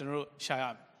ဆိုတာကျွန်တော်တို့ရှာရ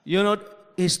မယ် You know,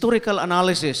 historical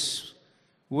analysis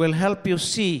will help you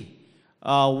see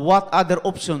what other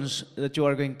options that you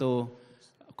are going to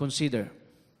consider.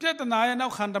 ပြဿနာရဲ့နော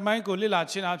က်ခံတမိုင်းကိုလေ့လာ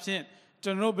ခြင်းအပြင်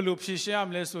ကျွန်တော်တို့ဘယ်လိုဖြေရှင်းရ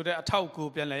မလဲဆိုတဲ့အထောက်အကူ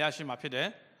ပြန်လည်ရရှိမှာဖြစ်တယ်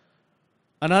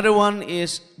Another one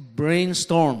is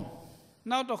brainstorm.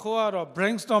 နောက်တစ်ခုကတော့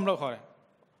brainstorm လို့ခေါ်တယ်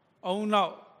အုံနော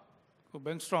က်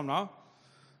brainstorm နော်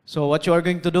So what you are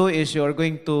going to do is you are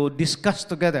going to discuss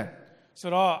together. ဆို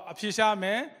တော့အဖြေရှာမ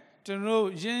ယ်ကျွန်တော်တို့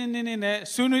ရင်းနှီးနဲ့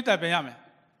ဆွေးနွေးတက်ပြန်ရမယ်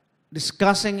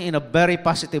Discussing in a very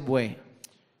positive way.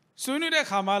 ဆွေးနွေးတဲ့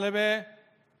ခါမှာလည်းပဲ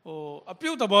အ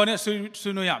ပြုတ်တဘောနဲ့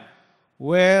ဆွေးနွေးရမယ်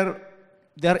Where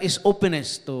there is openness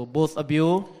to both of you.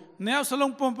 နှစ်ယောက်စ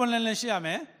လုံးပွန်ပွန်လင်းလင်းရှိရမ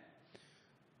ယ်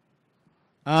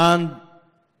And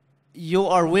you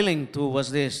are willing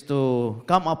to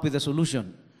come up with a solution.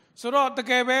 ဆိုတော့တ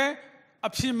ကယ်ပဲ အ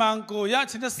ဖြစ်မှန်ကိုရ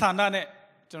ချင်တဲ့ဆန္ဒနဲ့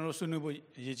ကျွန်တော်ဆွေးနွေးဖို့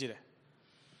အရေးကြီးတယ်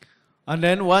And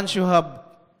then once you have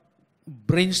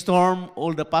brainstorm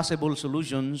all the possible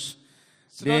solutions,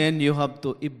 then you have to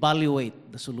evaluate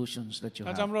the solutions that you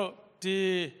ဒါကြောင့် have. မလို့ဒီ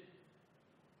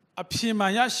အဖြစ်မှ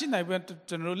န်ရရှိနိုင်ဖို့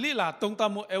ကျွန်တော်လိလာသုံးသ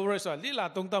ပ်မှု average ဆိုတာလိလာ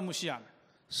သုံးသပ်မှုရှိရမယ်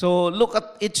So look at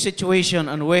each situation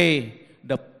and weigh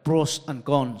the pros and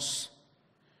cons.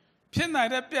 ဖြစ်နိုင်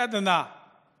တဲ့ပြဿနာ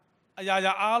အရာ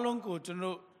ရာအားလုံးကိုကျွန်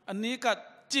တော်အနည်းက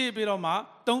ကြည့်ပြီးတော့မှ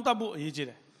သုံးသပ်ဖို့အရေးကြီး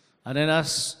တယ် And then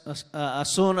as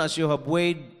soon as you have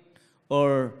weighed or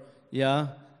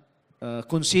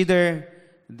consider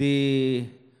the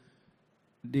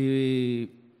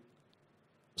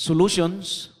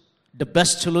solutions, the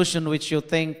best solution which you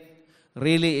think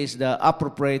really is the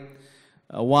appropriate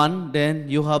one, then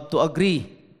you have to agree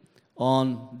on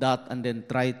that and then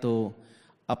try to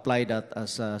apply that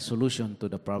as a solution to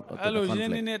the problem. အဲ့လိုရ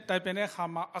င်းနှီးနဲ့တိုင်ပင်တဲ့အခါ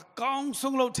မှာအကောင်း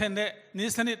ဆုံးလို့ထင်တဲ့န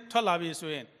ည်းစနစ်ထွက်လာပြီ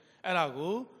ဆိုရင်အဲ့ဒါ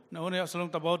ကိုနှုတ်နဲ့အစ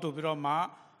လုံးသဘောတူပြီးတော့မှ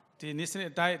ဒီနည်းစနစ်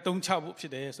အတိုင်းအသုံးချဖို့ဖြ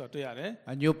စ်တယ်ဆိုတော့တွေ့ရတယ်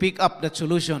And you pick up that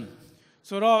solution.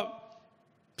 ဆိုတော့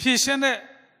ဖြည့်ရှင်းတဲ့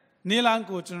နည်းလမ်း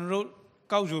ကိုကျွန်တော်တို့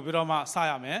ကောက်ယူပြီးတော့မှစ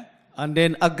ရမယ် And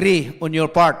then agree on your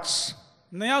parts.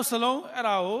 နှစ်ယောက်စလုံးအဲ့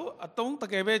ဒါကိုအသုံးတ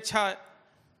ကယ်ပဲချ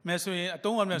မယ်ဆိုရင်အ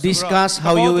သုံးဝင်မယ်ဆိုတော့ Discuss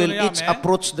how you will each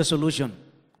approach the solution.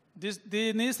 ဒီ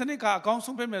နည်းစနစ်ကအကောင်း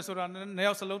ဆုံးဖြစ်မယ်ဆိုတာနှစ်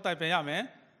ယောက်စလုံးတိုင်ပင်ရမယ်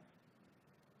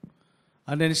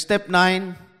And then step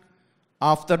 9,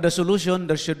 after the solution,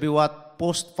 there should be what?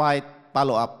 Post-fight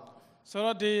follow-up. ဆို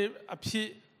တော့ဒီအဖြစ်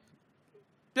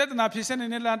ပြဿနာဖြစ်တဲ့န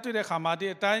ည်းလမ်းတွေ့တဲ့အခါမှာဒီ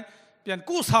အတိုင်းပြန်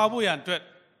ကုစားဖို့ရန်အတွက်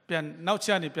ပြန်နောက်ချ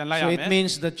က်နေပြန်လိုက်ရ So မယ် it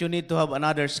means that you need to have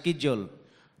another schedule.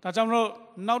 ဒါကြောင့်မလို့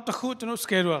နောက်တစ်ခုကျွန်တော်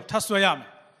schedule ထပ်ဆွဲရမယ်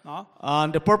နော် And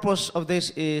the purpose of this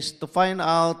is to find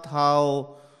out how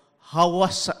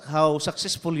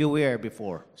successful you were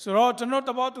before. ဆိုတော့ကျွန်တော်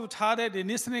တဘောတူထားတဲ့ဒီ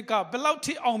နည်းစနစ်ကဘယ်လောက်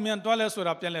ထိအောင်မြင်သွားလဲဆို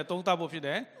တာပြန်လဲသုံးသပ်ဖို့ဖြစ်တ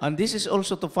ယ် And this is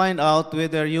also to find out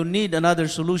whether you need another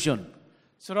solution.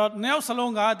 ဆိုတော့နှစ်ယောက်စ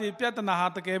လုံးကဒီပြဿနာဟာ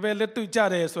တကယ်ပဲလက်တွေ့ကြ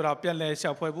တယ်ဆိုတာပြန်လဲ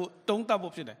ရှာဖွေဖို့သုံးသပ်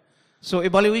ဖို့ဖြစ်တယ် So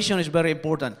evaluation is very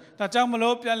important ဒါကြောင့်မ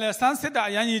လို့ပြန်လဲစမ်းစစ်တာ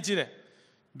အရင်ကြီးတယ်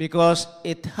because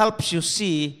it helps you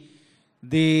see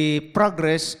the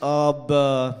progress of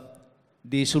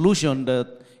the solution that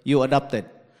you adopted.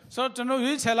 ဆိုတော့ကျွန်တော်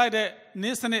ရွေးချယ်လိုက်တဲ့န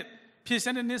ည်းစနစ်ဖြည့်စ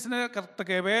တဲ့နည်းစနစ်တ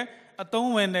ကယ်ပဲအ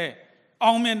သုံးဝင်တဲ့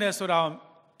အောင်မြင်တဲ့ဆိုတာ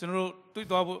ကျွန်တော်တွေ့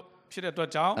သွားဖို့ဖြစ်တဲ့အတွက်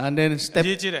ကြောင့် And then အ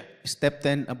ရေးကြီးတယ် step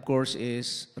 10, of course, is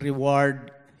reward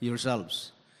yourselves.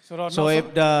 ဆိုတော့ So if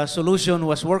the solution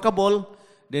was workable,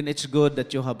 then it's good that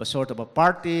you have a sort of a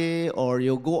party or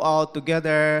you go out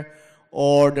together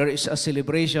or there is a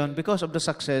celebration because of the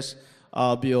success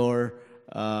of your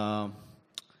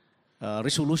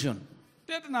resolution.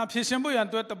 ပြဿနာဖြေရှင်းဖို့ရန်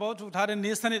အတွက်တဘောထူထားတဲ့န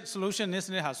ည်းစနစ် solution နည်းစ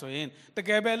နစ်ဟာဆိုရင်တက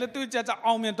ယ်ပဲလက်တွေ့ကျကျ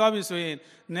အောင်မြင်သွားပြီဆိုရင်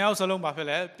နှစ်ယောက်စလုံးပါဖြစ်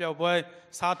လဲပျော်ပွဲ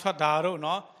စားထွက်တာတို့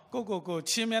နော်ကို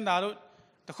ချင်းမြန်းတာတို့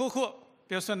တခုခု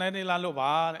ပြောဆွနိုင်နေလားလို့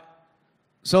ပါတဲ့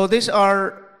So these are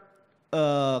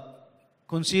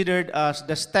considered as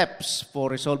the steps for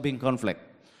resolving conflict.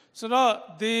 ဆိုတော့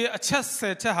ဒီအချက်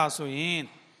10ချက်ဟာဆိုရင်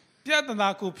ပြဿနာ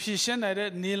ကိုဖြေရှင်းနိုင်တဲ့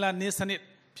နည်းလမ်းနည်းစနစ်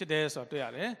ဖြစ်တယ်ဆိုတော့တွေ့ရ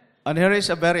တယ် And here is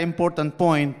a very important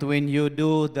point when you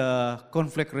do the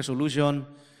conflict resolution.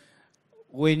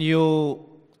 When you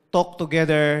talk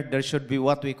together, there should be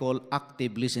what we call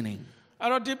active listening. အဲ့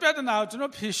တော့ဒီပြဿနာကိုကျွန်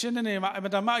တော်ဖြေရှင်းတဲ့နေရာမှာအမှ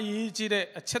န်တမ်းအရေးကြီးတဲ့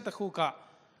အချက်တစ်ခုက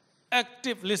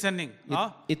active listening နော်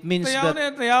It means တရား that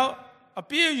နဲ့တရားအ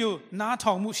ပြည့်အယူနား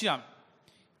ထောင်မှုရှိရမယ်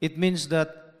it means that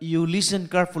you listen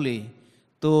carefully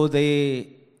to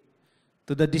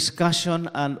the discussion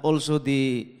and also the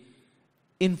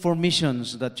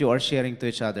informations that you are sharing to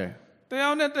each other. တ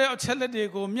ရားနဲ့တရားအချက်လက်တွေ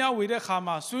ကိုမျှဝေတဲ့အခါ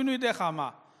မှာဆွေးနွေးတဲ့အခါမှာ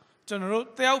ကျွန်တော်တို့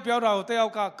တယောက်ပြောတာကိုတယော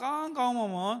က်ကကောင်းမွ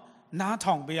န်နား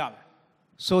ထောင်ပေးရမယ်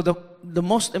So the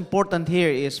most important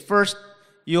here is first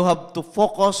you have to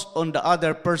focus on the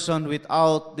other person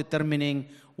without determining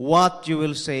what you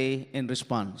will say in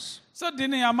response. ဆိုတော့ဒီ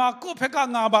နေရာမှာကိုယ့်ဘက်က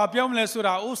ငါဘာပြောမလဲဆို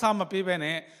တာဥစားမပေးဘဲ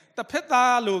နဲ့တစ်ဖက်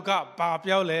သားလူကဘာ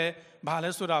ပြောလဲဘာလဲ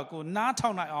ဆိုတာကိုနားထော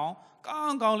င်နိုင်အောင်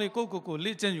ကောင်းလေးကို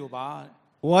လေ့ကျင့်ယူပါ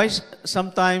Why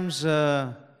sometimes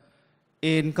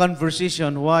in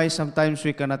conversation, why sometimes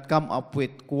we cannot come up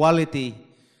with quality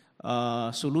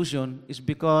solution is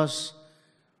because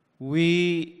we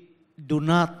do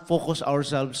not focus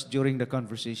ourselves during the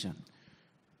conversation.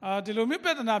 ဒီလိုမျိုးပြ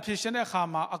ဿနာဖြေရှင်းတဲ့အခါ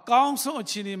မှာအကောင်းဆုံးအ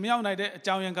ခြေအနေမရောက်နိုင်တဲ့အ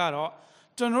ကြောင်းရင်းကတော့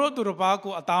ကျွန်တော်တို့သူတစ်ပါး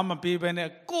ကိုအသားမပေးဘဲနဲ့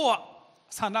ကိုယ့်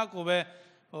ဆန္ဒကိုပဲ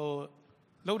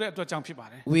လုပ်တဲ့အတွက်ကြောင့်ဖြစ်ပါ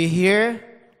တယ် We hear,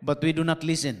 but we do not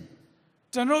listen.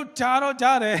 ကျွန်တော်ကြား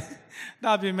တယ်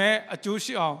ဒါပေမဲ့အကျိုး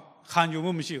ရှိအောင်ခံယူ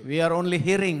မှုမရှိဘူး We are only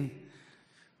hearing,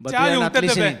 but we ကြား are ရုံ not တက်ပဲ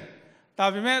listening. ဒါ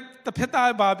ပေမဲ့တစ်ဖက်သား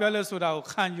ဘာပြောလဲဆိုတာကို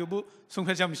ခံယူဖို့ဆုံး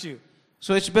ဖြတ်ချက်မရှိဘူး So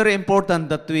it's very important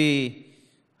that we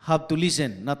have to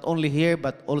listen, not only hear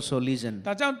but also listen.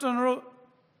 ဒါကြောင့်ကျွန်တော်တို့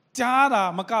ကြားတာ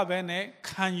မကဘဲနဲ့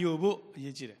ခံယူဖို့အ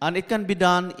ရေးကြီးတယ် And it can be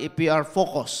done if we are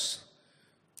focused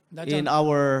ဒါကြောင့် in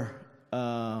our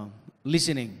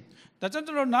listening. ဒါကြောင့်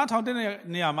ကျွန်တော်နားထောင်တဲ့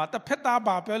နေရာမှာတစ်ဖက်သား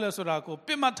ပါပြောလဲဆိုတာကို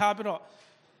ပြစ်မှတ်ထားပြီးတော့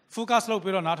focus လုပ်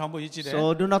ပြီးတော့နားထောင်ဖို့အရေးကြီးတယ် So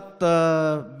do not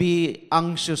be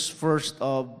anxious first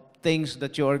of things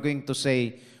that you are going to say.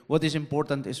 What is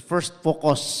important is first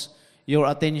focus your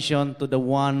attention to the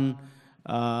one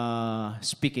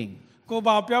speaking. ကို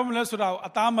ဘာပြောမလဲဆိုတာကို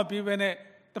အသားမပြီးဘဲနဲ့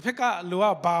တစ်ဖက်ကလူက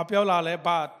ဘာပြောလာလဲ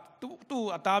ဘာသူ့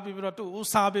အသားပြီးပြီးတော့သူ့ဥ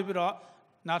စားပြီးပြီးတော့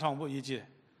နားထောင်ဖို့အရေးကြီးတယ်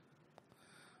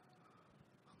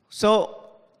So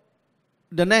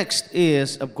the next is,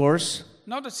 of course,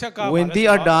 နောက်တစ်ချက်က when they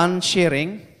are done sharing,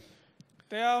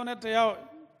 တယောက်နဲ့တယောက်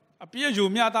အပြည့်ယူ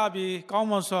မျှတပြီးကောင်း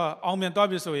မွန်စွာအောင်မြင်သွား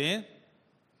ပြီဆိုရင်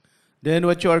then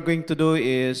what you are going to do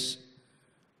is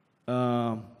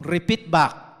repeat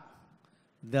back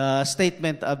the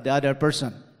statement of the other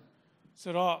person.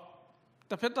 ဆိုတော့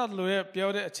တစ်ဖက်သားလူရဲ့ပြော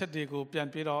တဲ့အချက်တွေကိုပြန်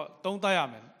ပြီးတော့သုံးသပ်ရ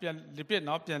မယ်ပြန် repeat เ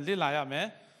นาะပြန်လေ့လာရမယ်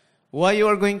Why you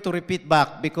are going to repeat back?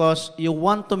 Because you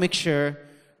want to make sure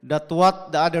that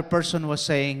what the other person was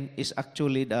saying is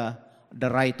actually the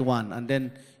right one. And then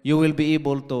you will be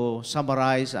able to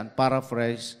summarize and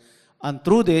paraphrase. And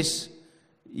through this,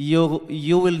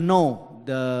 you will know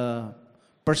the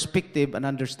perspective and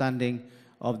understanding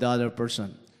of the other person.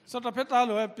 ဆိုတော့တစ်ဖက်သား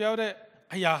လူရဲ့ပြောတဲ့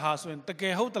အရာဟာဆိုရင်တက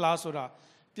ယ်ဟုတ်သလားဆိုတာ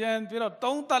ပြန်ပြီးတော့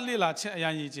သုံးသပ်လေ့လာခြင်းအရ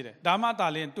င်ရည်ကြည့်တယ်ဒါမှသာ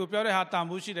လျှင်သူပြောတဲ့ဟာတန်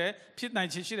ဖိုးရှိတယ်ဖြစ်နိုင်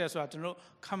ခြင်းရှိတယ်ဆိုတာကျွန်တော်တို့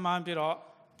ခံမှန်းပြီးတော့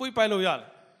ပွေ့ပိုက်လို့ရတယ်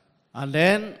And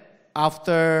then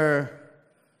after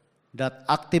that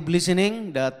active listening,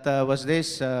 that was this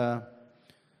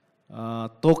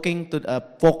talking to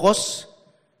focus,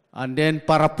 and then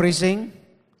paraphrasing,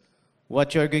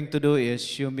 what you are going to do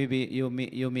is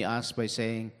you may ask by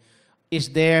saying, "Is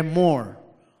there more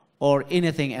or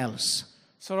anything else?"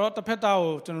 ဆိုတော့တစ်ဖက်သား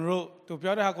ကိုကျွန်တော်တို့သူ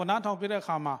ပြောတဲ့ဟာကိုနားထောင်ပြတဲ့အ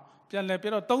ခါမှာပြန်လည်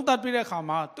ပြီးတော့သုံးသပ်ပြတဲ့အခါ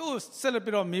မှာသူ့ဆက်လက်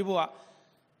ပြီးတော့မေးဖို့က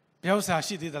ပြောစာ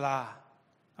ရှိသေးသလား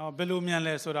ဘယ်လိုမြန်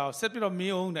လဲဆိုတာကိုဆက်ပြီးတော့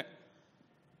မေးအောင်တဲ့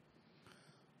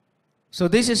So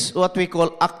this is what we call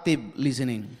active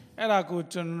listening. အဲ့ဒါကို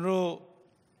ကျွန်တော်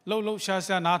တို့လှုပ်ရှား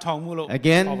ရှားနားထောင်မှုလို့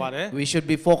Again, ပြောပါတယ် we should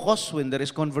be focused when there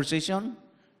is conversation,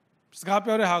 စကား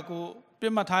ပြောတဲ့ဟာကိုပြ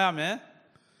တ်မှတ်ထားရမယ်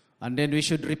and then we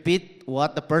should repeat what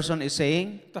the person is saying.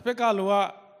 တစ်ဖက်ကလူက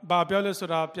ဘာပြောလဲဆို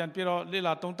တာပြန်ပြီးတော့လေ့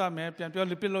လာသုံးသပ်မယ်ပြန်ပြော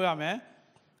repeat လုပ်ရမယ်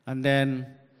And then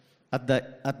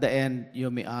at the end, you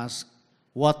may ask,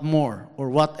 what more or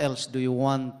what else do you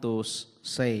want to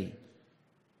say?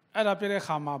 အဲ့ဒါပြတဲ့အ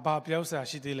ခါမှာဘာပြောစရာ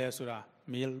ရှိသေးလဲဆိုတာ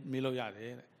မေးလို့ရတ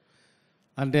ယ်တဲ့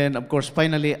And then, of course,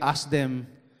 finally ask them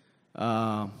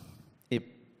if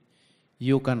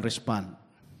you can respond.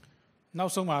 နော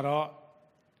က်ဆုံးမှာတော့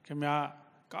ခင်ဗျား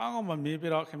ကောင်းကောင်းမမေး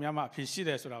ပြီးတော့ခင်ဗျားမအဖြေရှိတ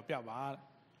ယ်ဆိုတာပြပါတဲ့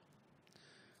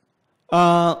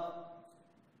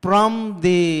From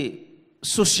the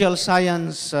social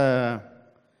science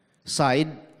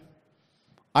side,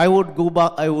 I would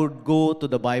go to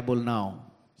the Bible now.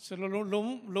 ဆိုလို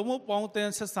လုံးမပေါင်းတဲ့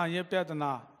ဆက်ဆံရေးပြဿ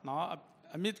နာနော်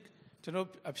အမြင့်ကျွန်တော်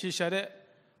အဖြေရှာတဲ့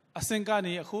အစင်က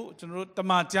နေအခုကျွန်တော်တ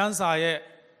မန်ကျမ်းစာရဲ့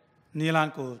နီလန်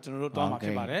ကိုကျွန်တော်တို့တွားမှာဖြ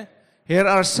စ်ပါတယ် Here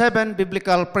are 7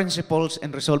 biblical principles in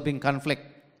resolving conflict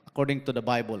according to the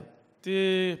Bible. ဒီ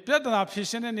ပြဿနာဖြေ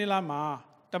ရှင်းတဲ့နီလန်မှာ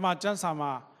တမန်ကျမ်းစာ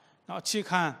မှာနော်အခြေ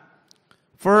ခံ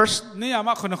First, နေရာ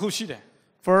မှာခုရှိတယ်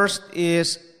first is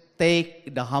take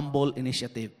the humble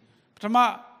initiative. ပထမ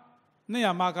နေ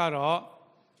ရာမှာကတော့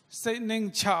စိတ်နှင်း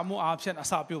ချမှုအဖြစ်အ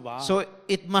စပြုပါ So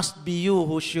it must be you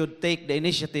who should take the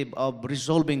initiative of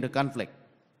resolving the conflict.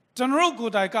 ကျွန်တော်တို့ကို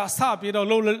ယ်တိုင်ကအစပြီးတော့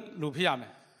လုပ်လို့ဖြစ်ရမ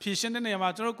ယ်ဖြေရှင်းတဲ့နေရာမှာ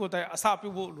ကျွန်တော်တို့ကိုယ်တိုင်အစပြု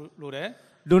ဖို့လိုတယ်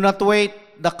Do not wait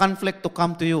the conflict to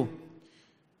come to you.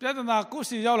 ပြဿနာကိုယ်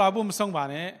စီရောက်လာဖို့မဆုံးပါ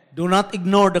နဲ့ Do not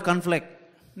ignore the conflict.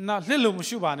 နော်လှစ်လို့မ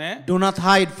ရှိပါနဲ့ Do not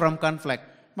hide from conflict.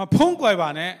 မဖုံးကွယ်ပါ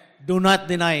နဲ့ Do not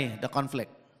deny the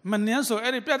conflict. မနှင်းဆို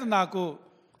အဲ့ဒီပြဿနာကို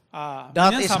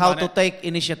That is how to take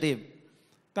initiative.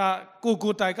 ဒါ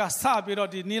ကိုတိုင်ကစပြီးတော့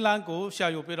ဒီနီလန်ကိုရှာ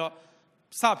ယူပြီးတော့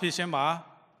စဖြေရှင်းပါ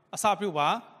အစပြုပါ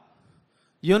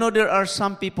You know, there are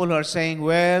some people who are saying,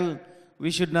 well, we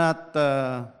should not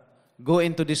go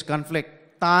into this conflict.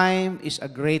 Time is a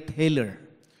great healer.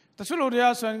 တချို့လူတွေက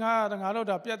ဆိုရင်ငါတို့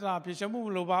ဒါပြဿနာဖြေရှင်းမှုမ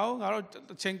လိုပါဘူးငါတို့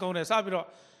ချိန်ကုန်တယ်စပြီးတော့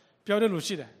ပြောတဲ့လူ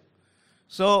ရှိတယ်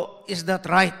So, is that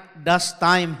right? Does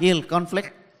time heal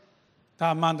conflict? ဒါ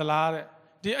မန္တလာတဲ့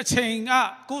ဒီအချိန်က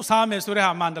ကိုယ်စားမယ်ဆိုတဲ့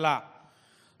ဟာမန္တလာ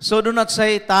So, do not say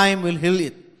time will heal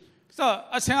it. ဆိုတော့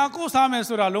အချိန်ကကိုယ်စားမယ်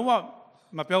ဆိုတာလုံးဝ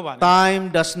မပြောပါနဲ့ Time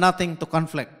does nothing to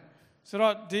conflict. ဆို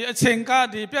တော့ဒီအချိန်က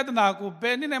ဒီပြဿနာကိုဘ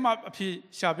ယ်နည်းနဲ့မှအဖြေ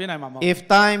ရှာပေးနိုင်မှာမဟုတ် If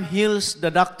time heals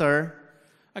the doctor,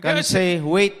 can say,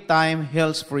 wait time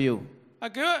heals for you. အ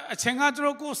ကဲအချိန်ကကျွန်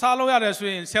တော်ကိုစားလို့ရတယ်ဆို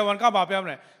ရင်ဆရာဝန်ကပါပြောမ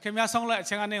လဲခင်ဗျားဆုံးလိုက်အ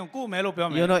ချိန်ကနေကိုမယ်လို့ပြောမ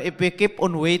ယ် You know, if we keep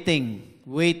on waiting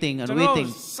and waiting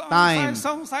time,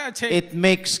 it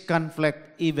makes conflict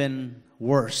even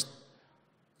worse.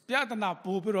 ပြဿနာ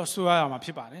ပိုပြီးတော့ဆွေးရမှာဖြ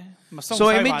စ်ပါတယ်မဆုံး So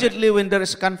immediately when there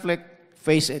is conflict,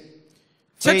 face it.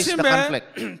 Face the conflict.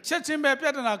 ချက်ချင်းပဲပြ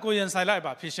ဿနာကိုရင်ဆိုင်လိုက်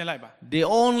ပါဖြေရှင်းလိုက်ပါ The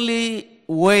only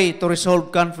way to resolve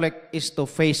conflict is to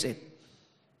face it.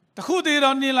 တခုတည်း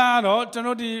တော့နေလာတော့ကျွန်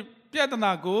တော်ဒီပြဿ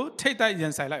နာကိုထိတ်တိုက်ရ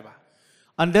င်ဆိုင်လိုက်ပါ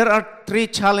And there are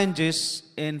 3 challenges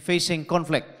in facing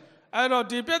conflict. အဲ့တော့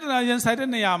ဒီပြဿနာရင်ဆိုင်တဲ့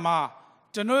နေရာမှာ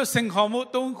ကျွန်တော်စင်ခေါ်မှု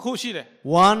3ခုရှိတယ်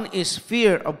One is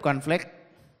fear of conflict.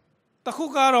 တခု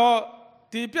ကတော့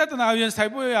ဒီပြဿနာရင်ဆို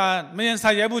င်ဖို့ရမရင်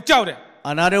ဆိုင်ရဘူးကြောက်တယ်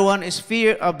Another one is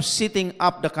fear of setting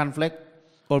up the conflict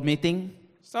or meeting.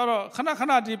 ဆိုတော့ခ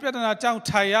ဏဒီပြဿနာကြောင့်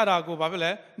ထိုင်ရတာကိုဘာဖြစ်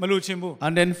လဲမလို့ချင်ဘူး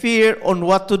And then fear on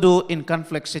what to do in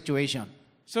conflict situation.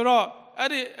 ဆိုတော့အဲ့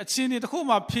ဒီအချင်းဒီတစ်ခု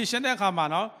မှဖြေရှင်းတဲ့အခါမှာ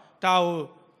နော်ဒါကို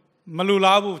မလူ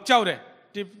လားဘူးကြောက်တယ်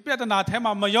ဒီပြဿနာထဲ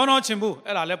မှာမရောချင်ဘူး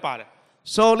အဲ့ဒါလည်းပါတယ်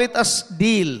So let us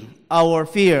deal our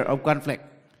fear of conflict.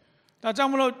 ဒါကြော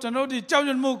င့်မလို့ကျွန်တော်ဒီကြောက်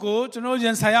ရွံ့မှုကိုကျွန်တော်ရ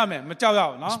င်ဆိုင်ရမယ်မကြောက်ရအော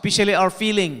င်နော် Especially our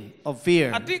feeling of fear.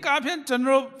 အတိတ်ကအဖြစ်ကျွန်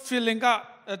တော် feeling က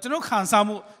ကျွန်တော်ခံစား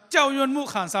မှုကြောက်ရွံ့မှု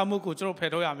ခံစားမှုကိုကျွန်တော်ဖ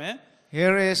ယ်ထုတ်ရမယ်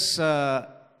Here is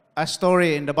a story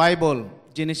in the Bible,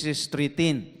 Genesis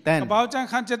 3:10. ဘာကြောင့်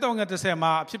ခန်းချက်တော့ငါ30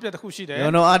မှာအဖြစ်ပြတစ်ခုရှိတယ်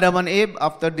You know Adam and Eve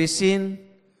after the sin,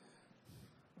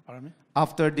 ဘာလဲ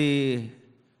after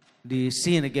the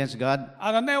sin against God.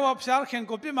 အဲ့ဒါနဲ့ဝဖျားခင်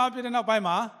ကိုပြစ်မှာပြတဲ့နောက်ပိုင်း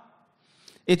မှာ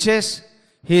It says,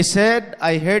 he said,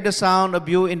 I heard the sound of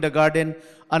you in the garden,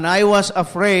 and I was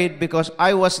afraid because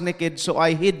I was naked, so I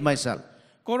hid myself.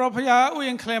 ကိုရောဖျားဥ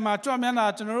ယျာဉ်ခလဲမှာကြွမျက်နှာ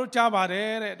ကျွန်တော်တို့ကြားပါတယ်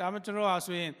တဲ့ဒါမှကျွန်တော်ဟာ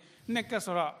ဆိုရင်နှစ်က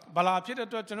ဆိုတော့ဘလာဖြစ်တဲ့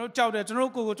အတွက်ကျွန်တော်ကြောက်တယ်ကျွန်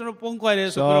တော်ကိုကျွန်တော်ပုံခွဲတယ်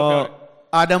ဆိုပြီးတော့ပြောတယ်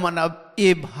So Adam and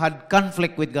Eve had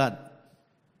conflict with God.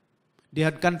 They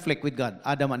had conflict with God,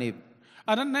 Adam and Eve.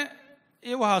 အဲ့ဒါနဲ့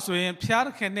ဧဝဟာဆိုရင်ဖျား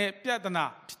ခင်နဲ့ပြဿနာ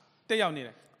တက်ရောက်နေတ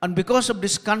ယ် And because of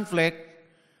this conflict,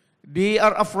 they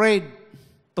are afraid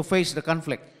to face the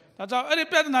conflict. ဒါကြောင့်အဲ့ဒီ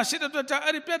ပြဿနာရှိတဲ့အတွက်ကြောင့်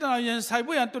အဲ့ဒီပြဿနာရင်ဆိုင်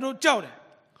ဖို့ရန်သူတို့ကြောက်တယ်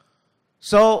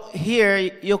So here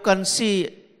you can see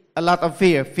a lot of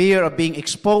fear. Fear of being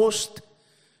exposed,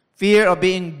 fear of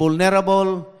being vulnerable,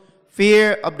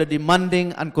 fear of the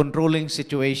demanding and controlling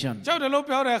situation. ကြောက်တယ်လို့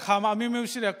ပြောတဲ့အခါမှာအမျိုးမျိုး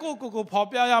ရှိတယ်ကိုဖော်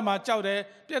ပြရမှာကြောက်တယ်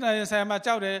ပြဿနာရင်ဆိုင်မှာ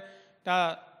ကြောက်တယ်ဒါ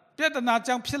ပြဿနာ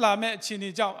ကြောင့်ဖြစ်လာမဲ့အခြေအနေ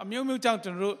ကြောင့်အမျိုးမျိုးကြောင့်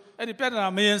ကျွန်တော်တို့အဲ့ဒီပြဿနာ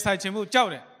မရင်ဆိုင်ခြင်းမှုကြော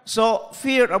က်တယ် So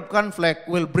fear of conflict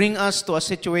will bring us to a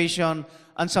situation,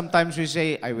 and sometimes we say,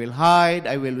 I will hide,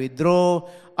 I will withdraw,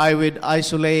 I will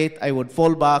isolate, I would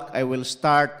fall back, I will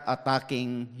start attacking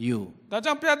you. ဒါ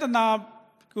ကြောင့်ပြဿနာ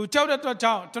ကိုကြောက်တဲ့အတွက်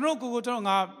ကြောင့်ကျွန်တော်ကိုကျွန်တော်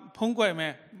ငါဖုံးကွယ်မ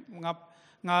ယ်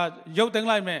ငါရုပ်သိမ်း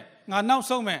လိုက်မယ်ငါနောက်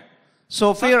ဆုံးမယ် So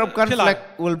fear of conflict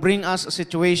will bring us a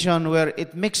situation where it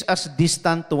makes us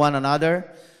distant to one another,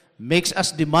 makes us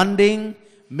demanding,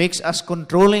 makes us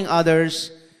controlling others,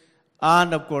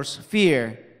 and of course fear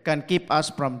can keep us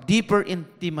from deeper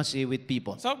intimacy with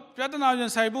people. So ပြဿနာရ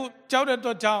င်ဆိုင်ဖို့ကြောက်တဲ့အ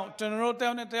တွက်ကြောင့်ကျွန်တော်တို့တ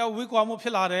ယောက်နဲ့တယောက်ဝေးကွာမှုဖြ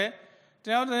စ်လာတယ်တ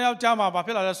ယောက်နဲ့တယောက်ကြားမှာဘာဖြ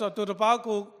စ်လာလဲဆိုတော့သူတစ်ပါး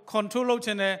ကို control လုပ်ခြ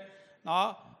င်းနဲ့နော်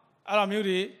အဲ့လိုမျိုး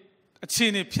တွေအခြေ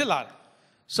အနေဖြစ်လာတယ်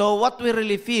So what we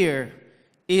really fear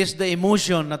is the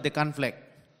emotion of the conflict.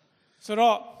 ဆို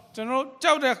တော့ကျွန်တော်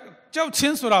ကြောက်ချ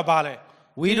င်းဆိုတာဘာလဲ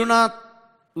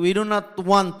We do not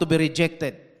want to be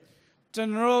rejected. ကျွန်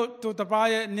တော်တို့တပါး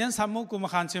ရဲ့နင်းဆမှုကိုမ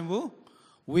ခံချင်ဘူး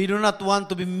We do not want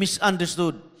to be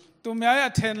misunderstood. သူများ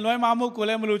ရဲ့ထင်လွဲမှားမှုကို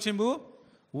လည်းမလိုချင်ဘူး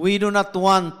We do not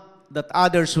want that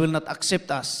others will not accept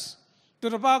us. သူ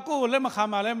တပါးကိုလည်းမခံ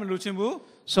မှာလည်းမလိုချင်ဘူး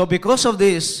So because of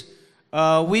this,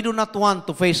 we do not want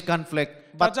to face conflict.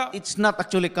 But it's not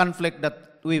actually conflict that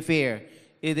we fear.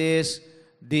 It is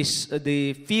the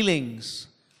feelings.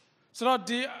 ဆိုတော့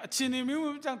ဒီအခြေအနေ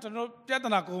မျိုးကြောင့်ကျွန်တော်ပြဿ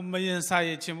နာကိုမရင်ဆို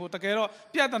င်ချင်ဘူးတကယ်တော့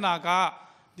ပြဿနာက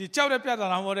ဒီကြောက်တဲ့ပြဿ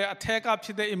နာမို့တဲ့အထက်ကဖြ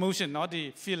စ်တဲ့ emotion เนาะဒီ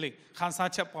feeling ခံစား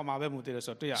ချက်ပေါ်မှာပဲမူတည်တယ်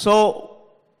ဆိုတော့တွေ့ရ So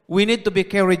we need to be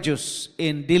courageous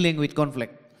in dealing with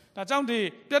conflict. ဒါကြောင့်ဒီ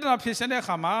ပြဿနာဖြစ်တဲ့အ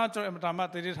ခါမှာကျွန်တော်အမတားမှ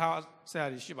တည်ထားဆရာ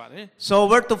ကြီးရှိပါတယ် So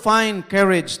where to find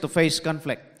courage to face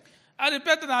conflict? အဲ့ဒီ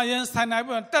ပြဿနာရင်ဆိုင်နိုင်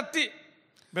ဖို့တတိ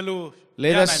ဘယ်လို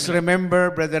Let us remember,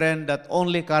 brethren, that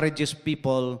only courageous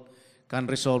people can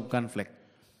resolve conflict.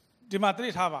 ဒီမှာတ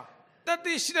ည်ထားပါတ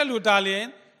တိရှိတဲ့လူဒါလျင်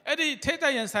အဲ့ဒီထိတ်တ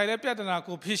ရင်ဆိုင်တဲ့ပြဿနာ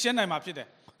ကိုဖြေရှင်းနိုင်မှာဖြစ်တယ်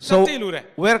So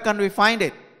where can we find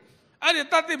it? အဲ့ဒီ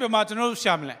တတိဘယ်မှာကျွန်တော်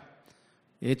ရှာမလဲ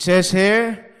It says here,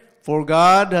 for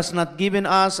God has not given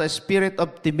us a spirit of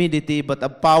timidity, but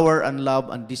of power and love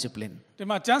and discipline. ဒီ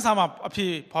မှာကျမ်းစာမှာအဖြ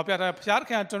စ်ဖော်ပြထားဘုရား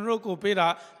ခင်ကျွန်တော်တို့ကိုပေးတာ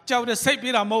ကြောက်တဲ့စိတ်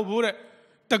ပေးတာမဟုတ်ဘူးတဲ့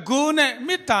တကူနဲ့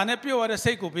မေတ္တာနဲ့ပြည့်ဝတဲ့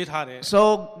စိတ်ကိုပေးထားတယ် So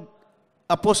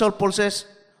Apostle Paul says,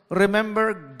 remember,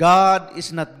 God is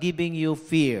not giving you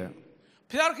fear,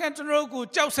 ဖျားခင်ကျွန်တော်ကို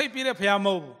ကြောက်စိတ်ပြီးတဲ့ဖျားမ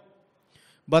ဟုတ်ဘူး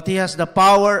but He has the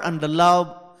power and the love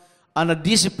and the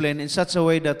discipline in such a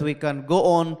way that we can go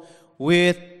on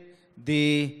with the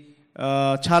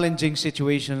challenging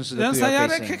situations ရ that န် we ဆိုင်ရ are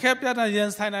တဲ့ခက် facing. ခဲပြတ်တဲ့ရန်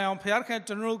ဆိုင်နိုင်အောင်ဖျားခင်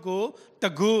ကျွန်တော်ကိုတ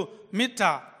ကူမေတ္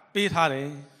တာပေးထားတယ်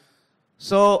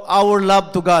So our love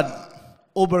to God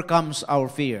overcomes our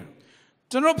fear.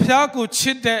 ကျွန်တော်ဖျားကိုချ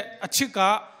စ်တဲ့အချစ်က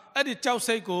အဲ့ဒီကြောက်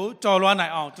စိတ်ကိုကြော်လွှားနို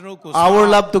င်အောင်ကျွန်တော်ကို Our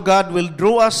love to God will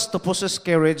draw us to possess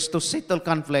courage to settle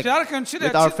conflict ဖျားခင်ချစ်တဲ့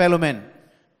with our fellow men.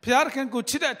 ဖျားခင်ကို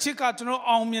ချစ်တဲ့အချစ်ကကျွန်တော်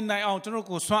အောင်မြင်နိုင်အောင်ကျွန်တော်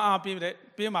ကိုဆွမ်းအား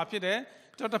ပေးမှာဖြစ်တယ်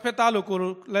ကျွန်တော်တစ်ဖက်သားလို့ကို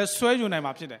လည်းဆွဲယူနိုင်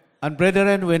မှာဖြစ်တယ် And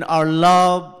brethren, when our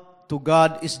love to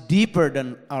God is deeper than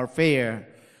our fear,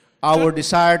 our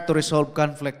desire to resolve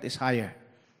conflict is higher.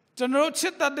 ကျွန်တော်ချ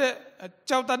စ်တတ်တဲ့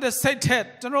ကြောက်တတ်တဲ့စိတ်ထက်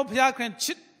ကျွန်တော်ဘုရားခင်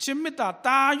ချစ်မေတ္တာ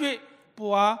တား၍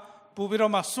ပူပြီး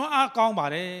တော့မှဆွမ်းအားကောင်းပါ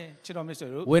တယ်ချစ်တော်မိတ်ဆွေ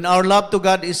တို့ When our love to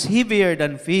God is heavier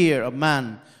than fear of man,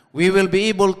 we will be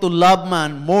able to love man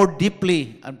more deeply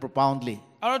and profoundly.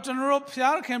 အဲ့တော့ကျွန်တော်ဘု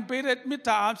ရားခင်ပေးတဲ့မေတ္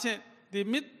တာအဖြစ်ဒီ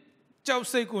မေတ္တာကြောက်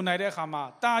စိတ်ကိုနိုင်တဲ့အခါမှာ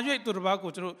တာ၍သူတစ်ပါး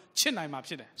ကိုကျွန်တော်ချစ်နိုင်မှာ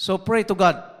ဖြစ်တယ် So pray to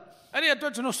God အဲ့ဒီအတွ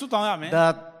က်ကျွန်တော်ဆုတောင်းရမယ်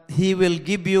that He will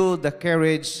give you the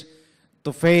courage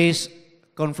to face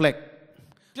conflict.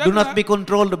 Do not be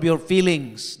controlled of your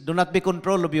feelings. Do not be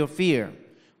controlled of your fear.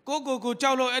 ကို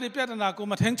ကြောက်လို့အဲ့ဒီပြဿနာကို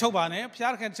မထင်းချုပ်ပါနဲ့ဘု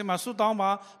ရားခင်ရှင်မှာဆုတောင်းပါ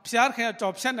ဘုရားခင်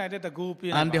ကြော်ဖြတ်နိုင်တဲ့တကူပြ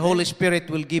ည့်နိုင်ပါ And the Holy Spirit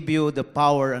will give you the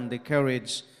power and the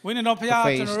courage. ဝိညာဉ်တော်ဘုရား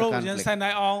ကျွန်တော်တို့ရင်ဆိုင်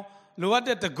နိုင်အောင်လိုအပ်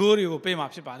တဲ့တကူတွေကိုပေးမှာ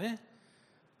ဖြစ်ပါတယ်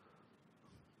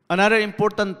Another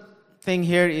important thing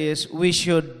here is we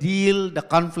should deal the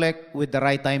conflict with the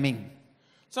right timing.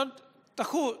 ဆိုတ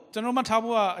ခုကျွန်တော်မှထား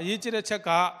ဖို့ကအရေးကြီးတဲ့ချက်က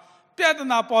ပြဿ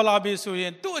နာပေါ်လာပြီဆိုရ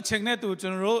င်သူ့အချိန်နဲ့သူကျွ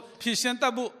န်တော်တို့ဖြေရှင်းတ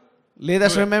တ်ဖို့ Let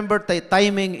us remember that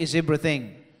timing is everything.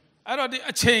 အဲ့တော့ဒီ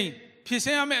အချိန်ဖြေရှ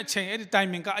င်းရမယ့်အချိန်အဲ့ဒီ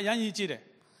timing ကအရင်ကြီးတယ်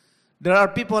There are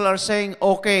people are saying,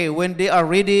 okay, when they are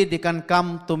ready, they can come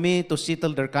to me to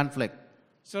settle their conflict.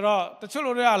 ဆိုတော့တချို့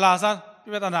လူတွေကလာစား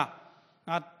ပြဿနာ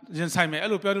ငါရင်ဆိုင်မယ်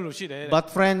အဲ့လိုပြောလို့ရှိတယ် But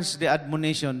friends, the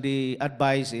admonition, the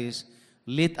advice is,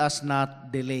 let us not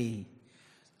delay.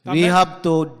 We have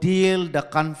to deal the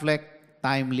conflict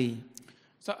timely.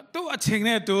 ဆိုတော့သူ့အချိန်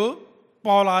နဲ့သူ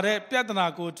ပေါ်လာတဲ့ပြဿနာ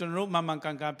ကိုကျွန်တော်တို့မှန်မှန်က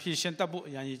န်ကန်ဖြေရှင်းတတ်ဖို့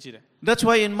အရင်ကြီးတယ် That's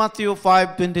why in Matthew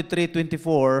 5:23-24,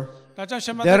 ဒါကြောင့်ရှ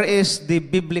င်မ there is the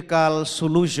biblical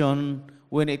solution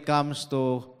when it comes to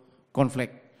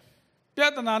conflict. ပြ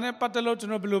ဿနာနဲ့ပတ်သက်လို့ကျွ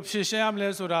န်တော်ဘယ်လိုဖြေရှင်းရမလဲ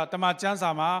ဆိုတာတမန်ကျမ်း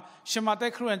စာမှာရှင်မသ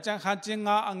က်ခရစ်ယာန်ကျမ်းခန်းကျင်း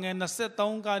9အငယ်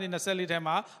23ကနေ24ထဲ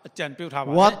မှာအကြံပြုထားပါ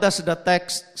တယ် What does the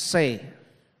text say?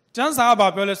 ကျမ်းစာကဘာ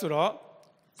ပြောလဲဆိုတော့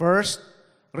First,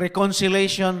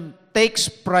 reconciliation takes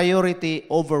priority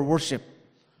over worship.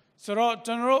 ဆိုတော့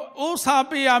ကျွန်တော်တို့ဥစား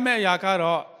ပေးရမယ့်အရာက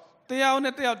တော့တရား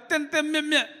နဲ့တရားတင်းမြ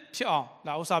င့်ဖြစ်အောင်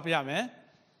ဒါဥစားပေးရမယ်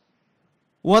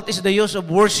What is the use of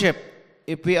worship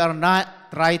if we are not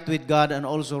right with God and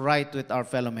also right with our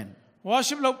fellow men?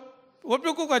 worship လို့ဝတ်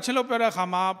ပြုကိုချင်းလို့ပြောတဲ့အခါ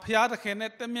မှာဘုရားသခင်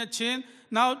နဲ့တင်းမြင့်ခြင်း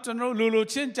နောက်ကျွန်တော်တို့လူ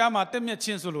ချင်းကြားမှာတင်းမြင့်ခြ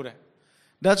င်းဆိုလို့တယ်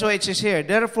That's why it says here,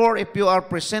 therefore, if you are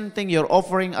presenting your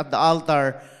offering at the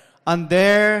altar and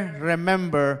there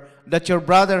remember that your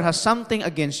brother has something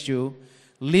against you,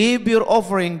 leave your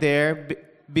offering there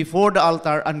before the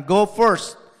altar and go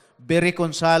first, be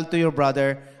reconciled to your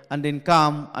brother, and then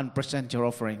come and present your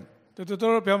offering. တူ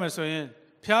ပြောမယ်ဆိုရင်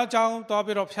ဖျားเจ้าသွား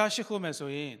ပြီးတော့ဖျားရှိခိုးမယ်ဆို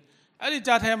ရင်အဲ့ဒီ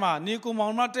ကြားထဲမှာညီကိုမော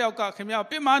င်မတယောက်ကခင်ဗျား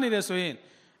ပြစ်မှားနေတယ်ဆိုရင်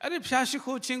အဲ့ဒီဖျားရှိ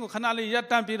ခိုးခြင်းကိုခဏလေးရပ်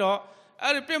တန့်ပြီးတော့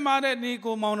အဲ့ဒီပြစ်မှားတဲ့ညီ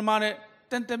ကိုမောင်မနဲ့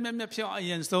တင်းမြင့်ဖြစ်အောင်အ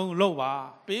ရင်ဆုံးလုပ်ပါ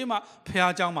ပြီးမှ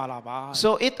ဖျားเจ้าမှာလာပါ So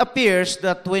it appears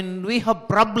that when we have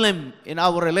problem in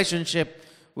our relationship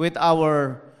with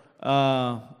our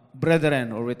brethren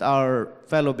or with our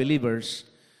fellow believers,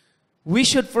 we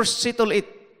should first settle it.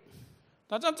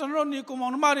 ဒါကြောင့်ကျွန်တော်ညီကိုမော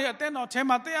င်မတွေအတင်းတော်ထဲ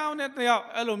မှာတရားနဲ့တရား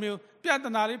အဲ့လိုမျိုးပြဿ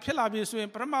နာတွေဖြစ်လာပြီဆိုရင်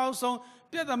ပထမဆုံး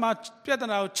ပြဿနာ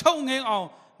ကိုချုပ်ငင်းအောင်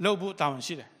လုပ်ဖို့တာဝန်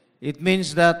ရှိတယ် It means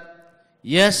that,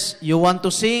 yes, you want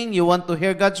to sing, you want to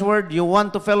hear God's word, you want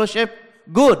to fellowship,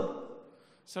 good.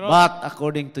 But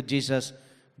according to Jesus,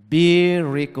 be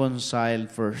reconciled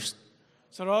first.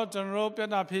 ဆိုတော့ကျွန်တော်ပြဿ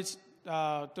နာဖြစ်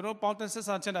သူတို့ပေါင်းတင်ဆက်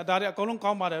ဆံချင်တာဒါတွေအကုန်လုံး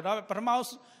ကောင်းပါတယ်ဒါပေမဲ့ပထမ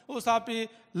ဦးစားပြီး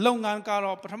လုပ်ငန်းက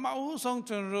တော့ပထမဦးဆုံး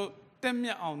ကျွန်တော်တက်မြ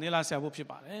တ်အောင်နေလာဆရာဖို့ဖြစ်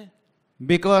ပါတယ်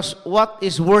Because what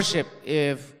is worship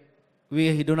if we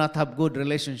do not have good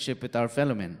relationship with our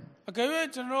fellow men? အကယ်၍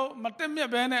ကျွန်တော်မတက်မြတ်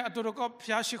ဘဲနဲ့အတူတက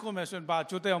ဖျားရှိခိုးမယ်ဆိုရင်ဘာအ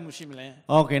ကျိုးသက်ရောက်မှုရှိမလဲ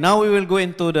Okay, now we will go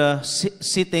into the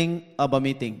sitting of a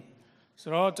meeting. ဆို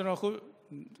တော့ကျွန်တော်ခု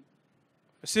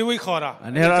စေဝေးခေါ်တာ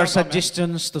And here are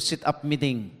suggestions to sit up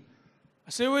meeting.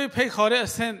 စေဝေးဖိတ်ခေါ်တဲ့အ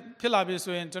ဆင့်ဖြစ်လာပြီ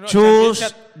ဆိုရင်ကျွန်တော် Choose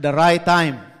the right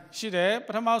time. ရှိတယ်ပ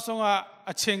ထမဆုံးက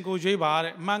အချိန်ကိုရွေးပါ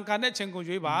တဲ့မှန်ကန်တဲ့အချိန်ကို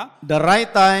ရွေးပါ The right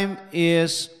time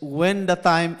is when the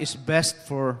time is best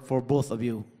for both of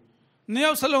you. နှစ်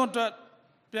ယောက်စလုံးအတွက်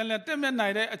ပြန်လည်တက်မြတ်နို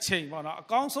င်တဲ့အချိန်ပေါ့နော်အ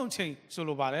ကောင်းဆုံးချိန်ဆို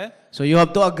လိုပါတယ် So you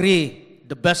have to agree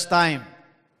the best time.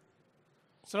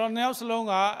 ဆိုတော့နှစ်ယောက်စလုံး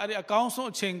ကအဲ့ဒီအကောင်းဆုံး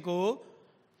အချိန်ကို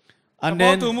And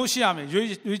ဘော then တူမှုရှိရမယ်ရွေး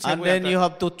ချယ် and ဖို့ရ then you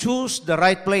have to choose the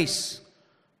right place.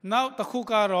 နောက်တစ်ခု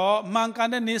ကတော့မှန်ကန်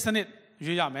တဲ့နေစနစ်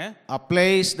ရွေးရမယ် A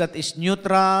place that is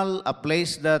neutral, a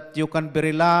place that you can be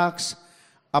relaxed,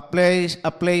 a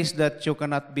place that you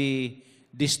cannot be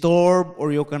disturbed or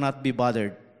you cannot be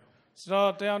bothered. ဆိုတော့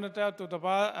တရားနဲ့တရားတူတ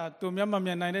ပါတူမျက်မှန်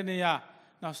မြင်နိုင်တဲ့နေရာ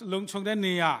နောက်လုံခြုံတဲ့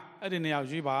နေရာအဲ့ဒီနေရာ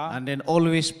ရွေးပါ And then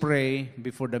always pray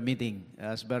before the meeting.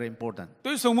 That's very important.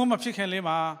 တွေ့ဆုံမှုမဖြစ်ခင်လေး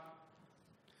မှာ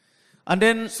And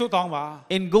then ဆုတောင်းပါ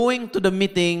in going to the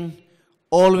meeting,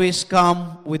 always come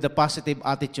with a positive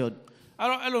attitude.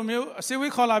 အဲ့လိုမျိုးအစည်းအ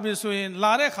ဝေးခေါ်လာပြီဆိုရင်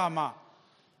လာတဲ့အခါမှာ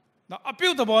နော်အပြု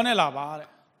တ်သဘောနဲ့လာပါတဲ့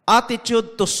Attitude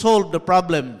to solve the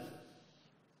problem.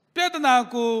 ပြဿနာ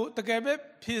ကိုတကယ်ပဲ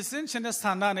ဖြေရှင်းခြင်းတဲ့ဆ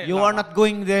န္ဒနဲ့ You are not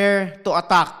going there to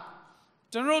attack.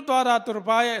 ကျွန်တော်တို့တာသူတစ်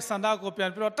ပါးရဲ့ဆန္ဒကိုပြန်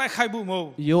ပြီးတော့တိုက်ခိုက်ဖို့မဟုတ်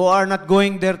You are not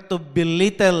going there to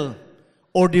belittle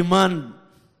or demand.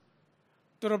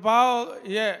 သူတစ်ပါး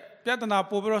ရဲ့ပြဿနာ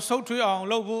ပို့ပြီးတော့ဆုတ်ထွေးအောင်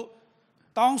လုပ်ဖို့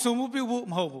တောင်းဆိုမှုပြုဖို့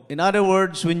မဟုတ်ဘူး In other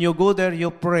words, when you go there, you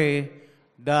pray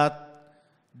that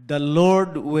the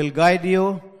Lord will guide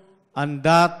you and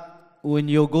that when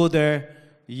you go there,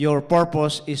 your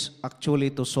purpose is actually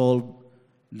to solve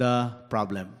the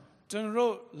problem. ကျွန်တော်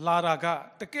တို့လာတာက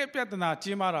တကယ်ပြဿနာ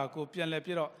ကြီးမားတာကိုပြန်လဲ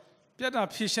ပြီးတော့ပြဿနာ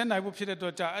ဖြေရှင်းနိုင်ဖို့ဖြစ်တဲ့အတွ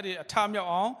က်ကြောင့်အဲ့ဒီအထမြောက်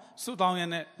အောင်ဆုတောင်းရ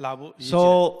နဲ့လာဖို့ So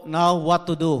now what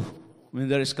to do when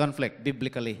there is conflict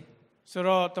biblically? ဆို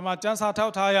တော့တမန်ကျမ်းစာထော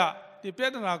က်ထားရဒီပြ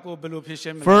ဿနာကိုဘယ်လိုဖြေရှ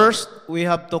င်းမလဲ First, we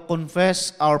have to confess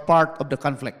our part of the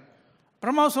conflict. ပ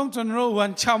ထမဆုံးကျွန်တော်တို့ဝ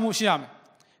န်ချမှုရှိရမယ်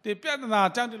ဒီပြဿနာ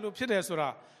ကြောင့်ဒီလိုဖြစ်တယ်ဆိုတာ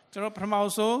ကျွန်တော်ပထမ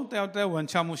ဆုံးတယောက်တည်းဝန်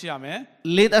ချမှုရှိရမယ်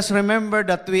Let us remember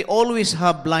that we always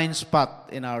have blind spot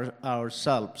in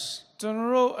ourselves. ကျွန်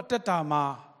တော်တို့အတက်တာမှာ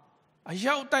အ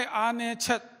ရောက်တိုက်အားနည်းချ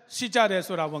က်ရှိကြတယ်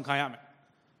ဆိုတာဝန်ခံရမယ်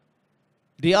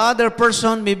The other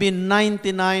person may be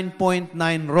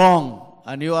 99.9 wrong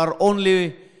and you are only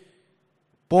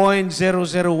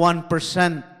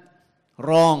 0.001%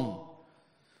 wrong.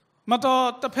 မတော်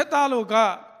တစ်ဖက်သားလို့က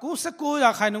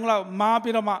99%လောက်မား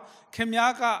ပြီးတော့မှခင်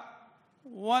များက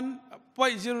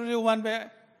1.001ပဲ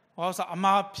ဟောဆိုအ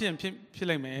မားဖြစ်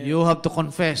လိမ့်မယ် You have to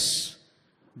confess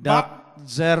that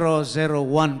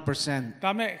 0.001%.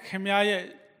 ဒါမဲ့ခင်များရဲ့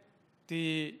ဒီ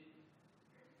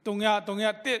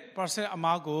3.1% အ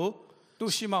မားကိုသူ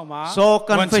ရှိမောက်မှာ So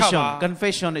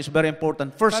confession is very important.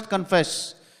 First confess.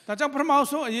 ဒါကြောင့်ပထမ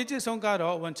ဆုံးအရေးကြီးဆုံးက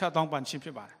တော့ဝန်ချတောင်းပန်ခြင်းဖြ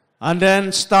စ်ပါတယ် And then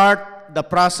start the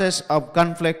process of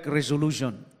conflict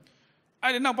resolution.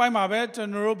 အဲ့ဒီနောက်ပိုင်းမှာပဲကျွန်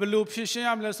တော်တို့ဘယ်လိုဖြေရှင်းရ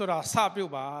မလဲဆိုတာစပြု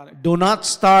တ်ပါတဲ့ Do not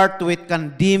start with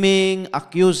condemning,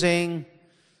 accusing.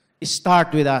 Start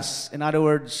with us. In other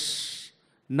words,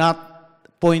 not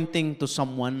pointing to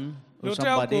someone or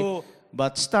somebody,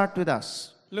 but start with us.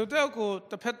 လူတစ်ယောက်ကို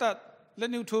တစ်ဖက်သက်လက်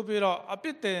ညှိုးထိုးပြီးတော့အပြ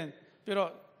စ်တင်ပြီးတော့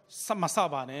မဆ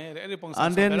ပါနဲ့တဲ့အဲ့ဒီပုံစံ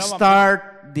And then start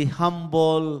the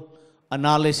humble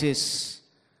analysis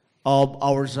of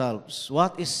ourselves.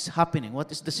 What is happening? What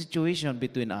is the situation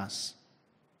between us?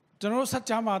 ကျွန်တော်စัจ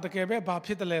जा မှာတကယ်ပဲဘာဖြ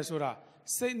စ်တယ်လဲဆိုတာ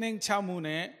စိတ်နှိမ်ချမှု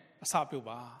နဲ့အစပြုတ်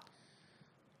ပါ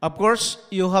Of course,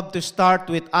 you have to start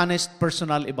with honest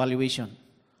personal evaluation.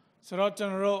 ဆိုတော့ကျွ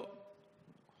န်တော်တို့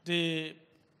ဒီ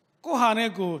ကိုဟာနဲ့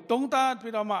ကိုတုံးတာ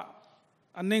ပြီးတော့မှ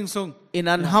အနည်းဆုံး In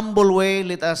an humble way,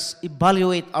 let us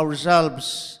evaluate ourselves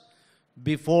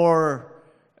before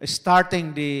starting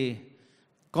the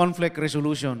conflict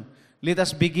resolution. Let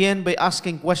us begin by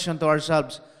asking questions to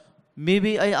ourselves.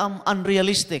 Maybe I am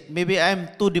unrealistic. Maybe I am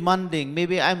too demanding.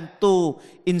 Maybe I am too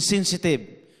insensitive.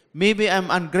 Maybe I am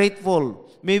ungrateful.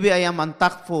 Maybe I am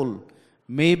untactful.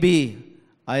 Maybe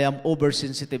I am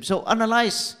oversensitive. So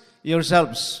analyze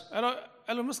yourselves.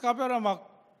 အဲ့လိုမစကားပြောတော့မှ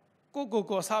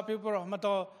ကိုအစားပြပြီးတော့မ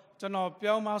တော်ကျွန်တော်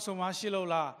ပြောင်းမဆိုမှရှိလို့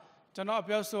လားကျွန်တော်အ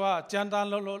ပြောဆိုတာကြမ်းတမ်း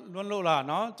လွန်းလို့လား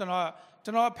နော်ကျွန်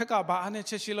တော်အဖက်ကဘာအနေ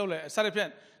ချက်ရှိလို့လဲစသဖြင့်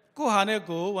ကိုဟာနဲ့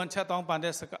ကိုဝန်ချက်တောင်းပန်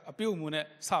တဲ့အပြုအမူနဲ့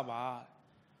စပါ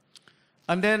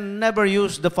And then never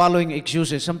use the following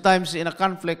excuses. Sometimes in a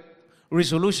conflict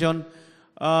resolution,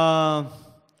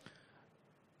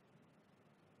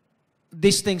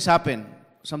 these things happen.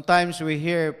 Sometimes we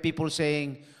hear people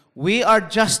saying, we are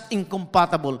just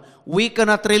incompatible. We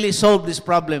cannot really solve this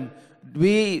problem.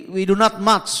 We do not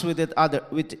match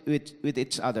with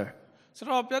each other. ဆို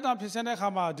တော့ပြဿနာဖြစ်တဲ့အခါ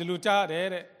မှာဒီလိုကြားရတယ်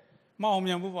တဲ့မအောင်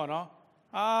မြင်ဘူးပေါ့နော်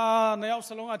နှစ်ယောက်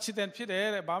စလုံးအချစ်တဲ့ဖြစ်တယ်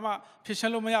တဲ့ဘာမှဖြစ်ရှ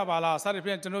င်းလို့မရပါလားစသဖြ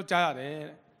င့်ကျွန်တော်ကြားရတယ်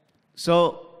တဲ့ So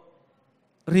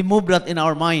remove that in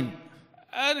our mind.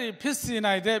 အဲ့ဒီဖြစ်စီ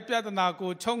နိုင်တဲ့ပြဿနာ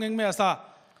ကိုချုပ်ငင်းမဲ့အစား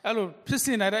အဲ့လိုဖြစ်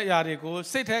စီနိုင်တဲ့အရာတွေကို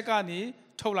စိတ်ထဲကနေ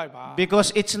ထုတ်လိုက်ပါ Because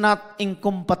it's not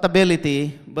incompatibility,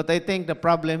 but I think the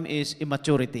problem is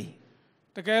immaturity.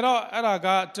 တကယ်တော့အဲ့ဒါက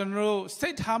ကျွန်တော်တို့စိ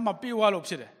တ်ထားမပြေဝလို့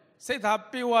ဖြစ်တယ်စိတ်ထား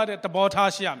ပြေဝတဲ့သဘောထား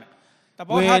ရှိရမယ်သ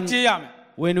ဘောထားကြီးရမယ်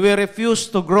When we refuse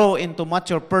to grow into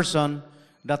mature person,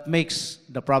 that makes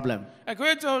the problem. အခု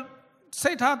ကျွန်တော်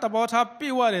စိတ်ထားသဘောထားပြေ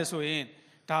ဝတယ်ဆိုရင်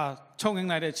ဒါချုပ်ငင်း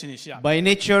နိုင်တဲ့အခြေအနေရှိရမယ် By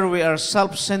nature, we are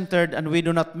self-centered and we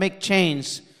do not make change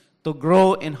to grow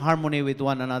in harmony with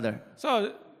one another. So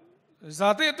ဇာ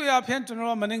တိတွေ့အဖြစ်ကျွန်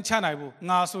တော်မနှင်းချနိုင်ဘူး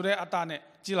ငါဆိုတဲ့အတ္တနဲ့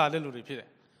ကြီးလာတဲ့လူတွေဖြစ်တယ်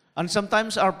And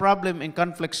sometimes our problem in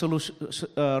conflict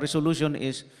resolution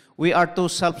is we are too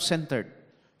self-centered.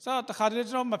 So တခါတလေ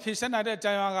ကျွန်တော်မဖြေရှင်းနိုင်တဲ့အ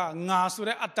ကြောင်းကငါဆို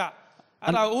တဲ့အတ္တ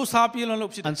အဲ့ဒါဥစားပြေး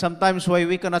လို့ဖြစ်တယ် And sometimes why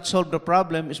we cannot solve the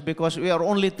problem is because we are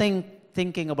only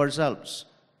thinking of ourselves.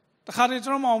 တခါတလေကျွ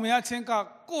န်တော်မောင်မရချင်းက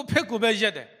ကိုယ့်ဖက်ကိုပဲရ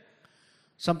က်တယ်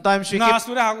Sometimes ငါ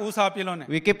ဆိုတဲ့ဟာဥစားပြေးလို့နေ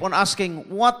we keep on asking,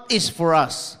 what is for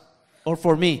us or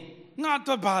for me? ငါ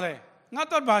တော့ဘာလဲငါ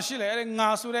တော့ဘာရှိလဲအဲ့ငါ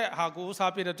ဆိုတဲ့ဟာကိုဥ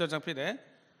စားပြေးတဲ့အတွက်ကြောင့်ဖြစ်တယ်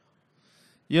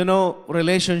You know,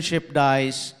 relationship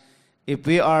dies if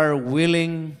we are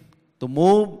willing to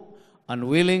move and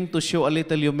willing to show a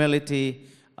little humility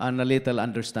and a little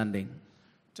understanding.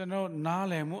 ကျွန်တော်နား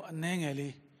လည်မှုအနည်းငယ်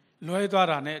လေးလွဲသွား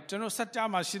တာနဲ့ကျွန်တော်စัจ जा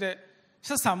မှာရှိတဲ့ဆ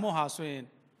က်ဆံမှုဟာဆိုရင်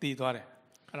တည်သွားတယ်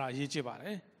အဲ့ဒါအရေးကြီးပါတ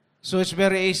ယ် So it's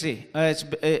very easy.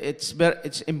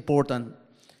 It's important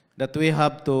that we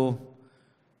have to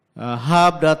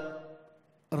have that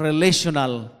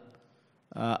relational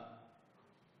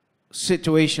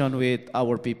situation with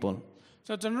our people.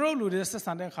 So ကျွန်တော်လူတွေဆက်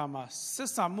ဆံတဲ့အခါမှာဆက်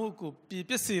ဆံမှုကိုပြ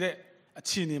ည့်စေတဲ့အ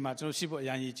ခြေအနေမှာကျွန်တော်ရှိဖို့အရ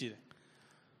င်ရေးကြည့်တယ်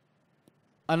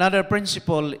Another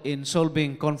principle in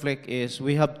solving conflict is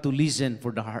we have to listen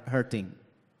for the hurting.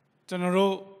 ကျွန်တော်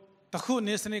တို့တခု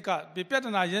နေစနစ်ကပြဿ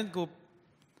နာရင်းကို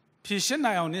ဖြေရှင်း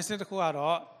နိုင်အောင်နေစနစ်တစ်ခုက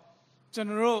တော့ကျွန်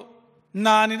တော်တို့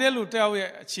နာနေတဲ့လူတယောက်ရဲ့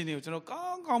အခြေအနေကိုကျွန်တော်ကော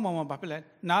င်းကောင်းမွန်မွန်ဘာဖြစ်လဲ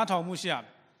နားထောင်မှုရှိရမ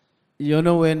ယ် You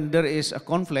know, when there is a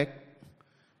conflict,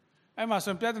 အဲ့မှာ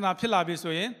ဆိုပြဿနာဖြစ်လာပြီ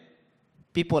ဆိုရင်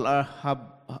people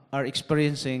are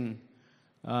experiencing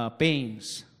pains.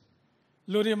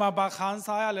 လူတွေမှာဘာခံ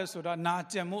စားရလဲဆိုတော့နာ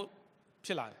ကျင်မှုဖြ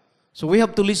စ်လာတယ် So we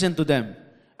have to listen to them.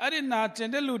 အဲ့ဒီနာကျင်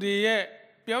တဲ့လူတွေရဲ့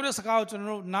ပြောတဲ့စကားကိုကျွန်တော်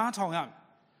တို့နားထောင်ရမယ်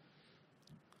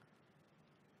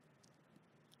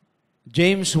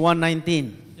James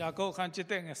 1:19. ယာကုပ်အခန်း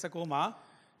7ငယ်19မှာ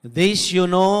This you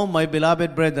know, my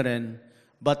beloved brethren,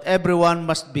 but everyone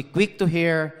must be quick to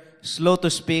hear, slow to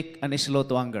speak, and slow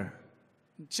to anger.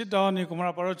 ချစ်တော်ညီကိုမ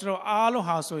တော်ပါတော့ကျွန်တော်အားလုံး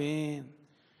ဟာဆိုရင်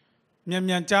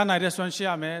မြန်ကြားနိုင်တဲ့ဆွမ်းရှိ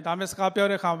ရမယ်ဒါမဲ့စကားပြော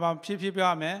တဲ့အခါမှာဖြည်းဖြည်းပြော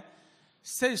ရမယ်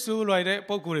စိတ်ဆူလွယ်တဲ့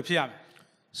ပုံကိုယ်တွေဖြစ်ရမယ်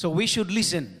So we should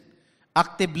listen.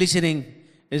 Active listening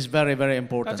is very, very ဒါ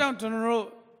important. ကြောင့်ကျွန်တော်တို့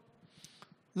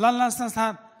လန်းလန်းဆန်းဆ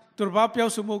န်းသူတို့ဘာပြော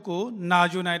ဆိုမှုကိုနာ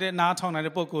ယူနိုင်တဲ့နားထောင်နိုင်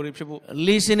တဲ့ပုံကိုယ်တွေဖြစ်ဖို့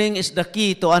Listening is the key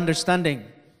to understanding.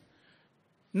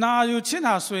 နာယူချင်း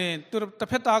ဟာဆိုရင်သူတို့တစ်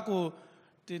ဖက်သားကို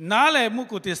ဒီနားလည်မှု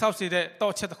ကိုတည်ဆောက်စေတဲ့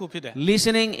တော့ချက်တစ်ခုဖြစ်တယ်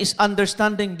Listening is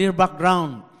understanding their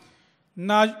background.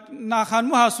 နာခံ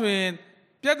မှုဟာဆိုရင်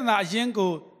ပြဿနာအရင်း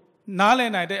ကိုနားလ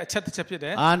ည်နိုင်တဲ့အချက်တစ်ချက်ဖြစ်တ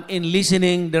ယ် And in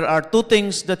listening, there are two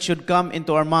things that should come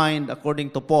into our mind according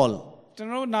to Paul. ကျွန်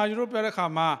တော်တို့နာယူလို့ပြောတဲ့အခါ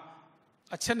မှာ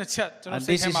အချက်နှစ်ချက်ကျွန်တော် And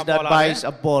စိတ် this ထဲ is မှာ the ပေါ်လာတယ် advice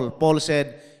of Paul. Paul said,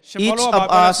 Siya each Paulo of ang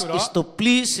us babala is siguro. to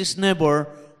please his neighbor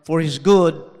for his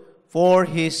good, for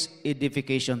his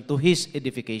edification, to his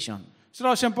edification. ဆို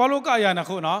တော့ရှင်ပေါလုကအရာနှစ်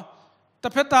ခုနော်တ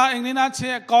စ်ဖက်သားအင်္ဂလိပ်နာချ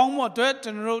င်းကောင်းမှုအတွက်ကျွ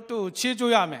န်တော်တို့သူ့ချီး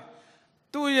ကျူးရမယ်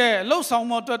သူ့ရဲ့လှုပ်ဆောင်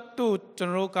မှုအတွက်သူ့ကျွန်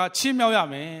တော်တို့ကချီးမြှောက်ရ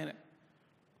မယ်တဲ့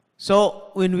So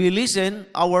when we listen,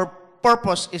 our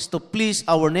purpose is to please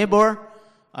our neighbor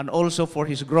and also for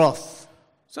his growth.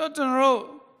 ဆိုတော့ကျွန်တော်တို့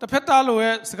တစ်ဖက်သားလို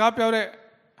ရဲ့စကားပြောတဲ့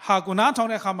ဟာကိုနားထောင်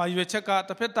တဲ့အခါမှာရွေချက်က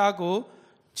တစ်ဖက်သားကို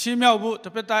ချီးမြှောက်ဖို့တ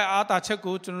စ်ဖက်သားအားတာချက်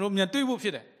ကိုကျွန်တော်တို့မြင်တွေ့ဖို့ဖြ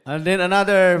စ်တယ် And then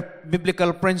another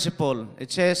biblical principle, it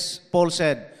says, Paul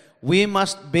said, we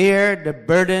must bear the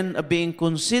burden of being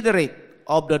considerate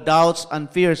of the doubts and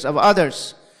fears of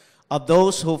others, of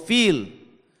those who feel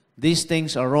these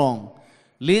things are wrong.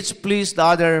 Let's please the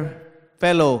other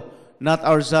fellow, not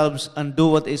ourselves, and do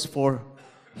what is for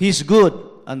his good,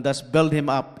 and thus build him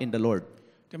up in the Lord.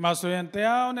 ဒီမှာဆိုရင်တ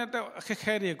ရားနဲ့အခက်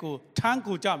ခဲတွေကိုထမ်း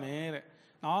ကူကြမယ်တဲ့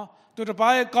နော်သူတစ်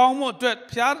ပါးရဲ့ကောင်းမှုအတွက်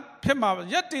ဖျားဖြစ်မှာ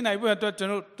ရက်တည်နိုင်ဖို့အတွက်ကျွန်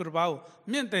တော်သူတစ်ပါးကို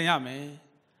မြင့်တင်ရမယ်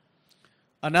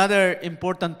Another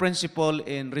important principle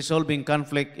in resolving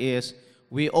conflict is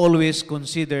we always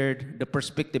consider the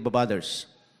perspective of others.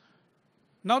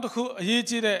 နောက်တစ်ခုအရေး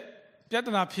ကြီးတဲ့ပြဿ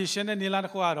နာဖြေရှင်းတဲ့နည်းလမ်းတ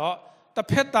စ်ခုကတော့တစ်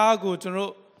ဖက်သားကိုကျွန်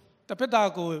တော်တစ်ဖက်သား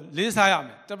ကိုလေးစားရမ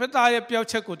ယ်တစ်ဖက်သားရဲ့ပြော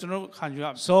ချက်ကိုကျွန်တော်ခံယူရ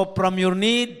မယ် So from your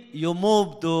need, you move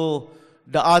to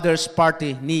the other's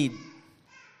party need.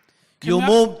 You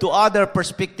move to other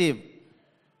perspective.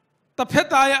 တစ်ဖက်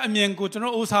သားရဲ့အမြင်ကိုကျွန်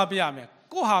တော်ဦးစားပေးရမယ်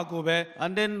ကိုယ့်ဟာကိုပဲ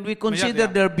And then we consider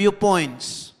their viewpoints.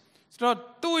 ဆိုတော့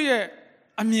သူ့ရဲ့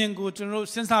အမြင်ကိုကျွန်တော်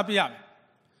စဉ်းစားပေးရမယ်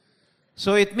So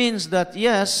it means that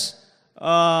yes,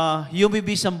 you may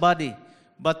be somebody,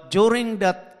 but during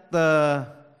that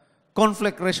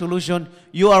conflict resolution,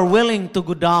 you are willing to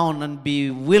go down and be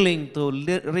willing to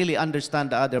really understand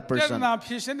the other ပြဿ person. နာ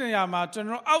ဖြေရှင်းနေရမှာကျွန်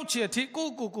တော်အောက်ခြေအထိ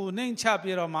ကိုနှိမ်ချ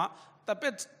ပြီးတော့မှတ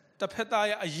စ်ဖက်သား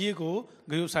ရဲ့အရေးကို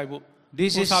ဂရုစိုက်ဖို့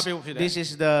This is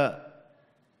the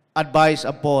advice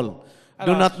of Paul.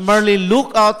 Do not merely look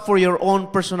out for your own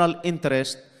personal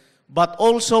interest, but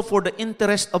also for the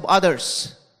interest of others.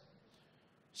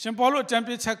 ရှင်ပေါလုအကြံ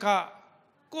ပေးချက်က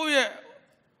ကိုယ့်ရဲ့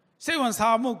စိတ်ဝင်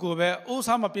စားမှုကိုပဲဦး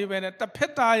စားမပေးဘဲနဲ့တစ်ဖ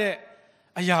က်သားရဲ့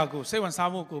အရာကိုစိတ်ဝင်စား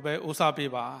မှုကိုပဲဦးစား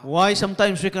ပေးပါ Why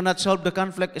sometimes we cannot solve the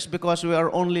conflict is because we are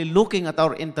only looking at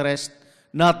our interest,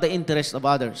 not the interest of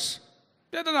others.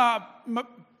 ပြဿနာ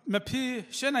မဖြေ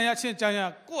ရှင်းနိုင်ရချင်းကြံရ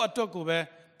ကိုယ့်အတွက်ကိုပဲ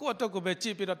ကြ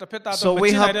ည့်ပြီးတော့တစ်ဖက်သားတော့ So မ we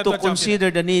ကြည့်နိုင် have တဲ့ to အတွက်ကြောင့် consider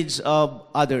the needs of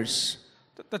others.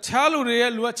 တခြားလူတွေ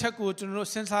ရဲ့လိုအပ်ချက်ကိုကျွန်တော်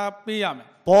စဉ်းစားပေးရမယ်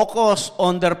Focus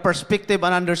on their perspective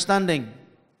and understanding.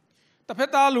 တစ်ဖက်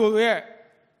သားလူရဲ့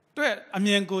တွေ့အ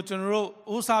မြင်ကိုကျွန်တော်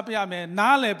ဦးစားပေးရမယ်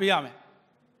နားလည်ပေးရမယ်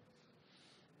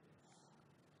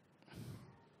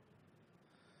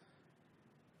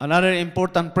Another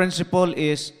important principle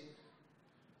is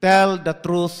tell the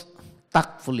truth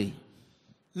tactfully.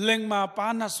 လင်မာပါ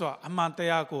နတ်စွာအမှန်တ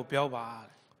ရားကိုပြောပါ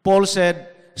Paul said,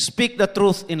 speak the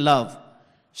truth in love.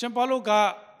 ရှင်ပေါလုက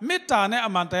မေတ္တာနဲ့အ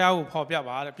မှန်တရားကိုဖော်ပြ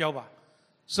ပါတဲ့ပြောပါ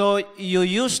So you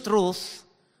use truth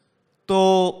to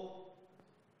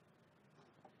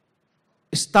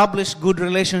establish good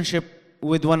relationship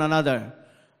with one another.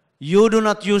 You do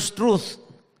not use truth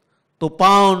to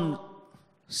pound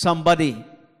somebody.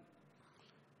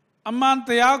 အမှန်တ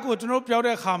ရားကိုကျွန်တော်ပြော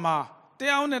တဲ့အခါမှာတ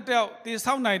ရားနဲ့တရားတည်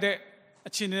ဆောက်နိုင်တဲ့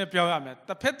အခြေအနေနဲ့ပြောရမယ်တ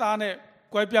စ်ဖက်သားနဲ့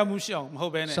ကွဲပြားမှုရှိအောင်မဟု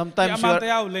တ်ဘဲနဲ့အမှန်တ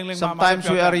ရားကိုလင်းလင်းမာမာ Sometimes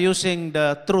we are using the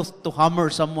truth to hammer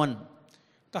someone.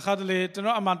 တခါတလေကျွန်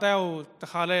တော်အမှန်တရားကိုတ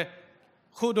ခါလဲ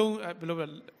ခုတုံးဘယ်လိုပဲ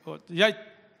ရိုက်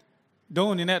ဒုံ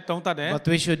အနေနဲ့တုံးတတ်တယ် But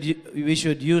we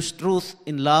should use truth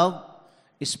in love,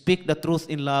 speak the truth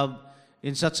in love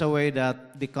in such a way that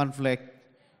the conflict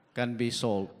can be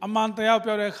solved. အမှန်တရား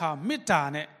ပြောတဲ့အခါမေတ္တာ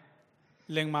နဲ့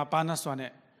လင်မာပါနတ်စွာ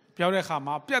နဲ့ပြောတဲ့အခါ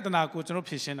မှာပြဿနာကိုကျွန်တော်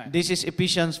ဖြေရှင်းနိုင် This is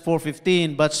Ephesians 4:15.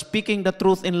 But speaking the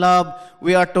truth in love,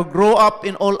 we are to grow up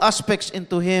in all aspects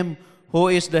into Him who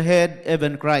is the head,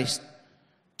 even Christ.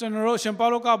 ကျွန်တော်ရှင်ပေါ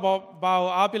လုကဘာ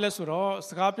အားပြလဲဆိုတော့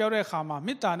စကားပြောတဲ့အခါမှာ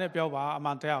မေတ္တာနဲ့ပြောပါအမှ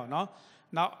န်တရားကိုနော်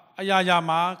နောက်အရာရာ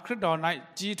မှာခရစ်တော်၌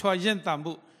ကြီးထွားရင့်သန်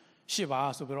မှုရှိပါ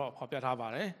ဆိုပြီးတော့ဖော်ပြထားပါ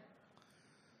တယ်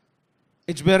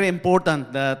It's very important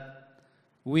that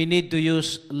we need to use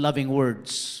loving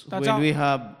words when we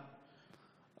have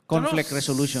conflict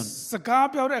resolution. စကား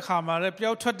ပြောတဲ့အခါမှာလည်း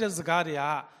ပြောထွက်တဲ့စကားတွေက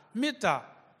မေတ္တာ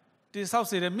တိဆောက်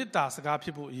စေတဲ့မေတ္တာစကားဖြ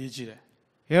စ်ဖို့အရေးကြီးတယ်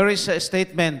Here is a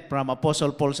statement from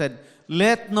Apostle Paul said,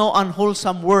 "Let no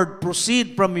unwholesome word proceed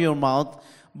from your mouth,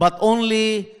 but only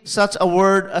such a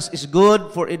word as is good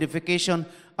for edification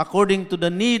according to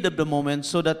the need of the moment,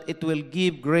 so that it will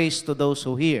give grace to those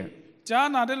who hear." ကြား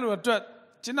နာတဲ့လူအတွက်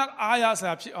ကျင့်အားရစ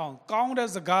ရာဖြစ်အောင်ကောင်းတဲ့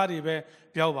စကားတွေပဲ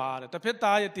ပြောပါတဲ့တစ်ဖက်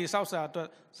သားရဲ့တိဆောက်စရာအတွက်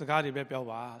စကားတွေပဲပြော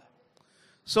ပါ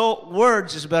So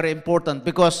words is very important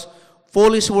because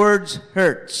foolish words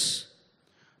hurts.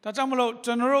 ဒါကြောင့်မလို့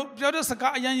ကျွန်တော်တို့ပြောတဲ့စ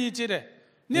ကားအရင်ရည်ကြည်တယ်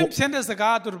နင့်ဖြင့်တဲ့စ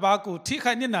ကားသူတစ်ပါးကိုထိ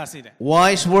ခိုက်နစ်နာစေတယ်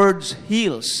Wise words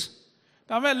heals.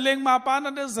 ဒါပေမဲ့လင်မာပါ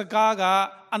တဲ့စကားက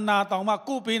အနာတောင်မှ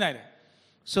ကိုပေးနိုင်တယ်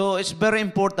So it's very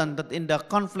important that in the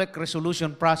conflict resolution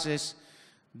process,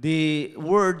 the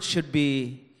words should be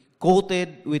coated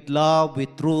with love,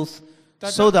 with truth,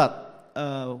 so that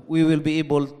we will be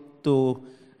able to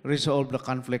resolve the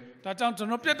conflict. ဒါကြောင့်ကျွန်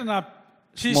တော်ပြဿနာ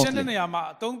ဖြေရှင်းတဲ့နေရာမှာ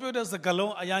အသုံးပြုတဲ့စကား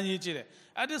လုံးအရင်ရည်ကြည်တယ်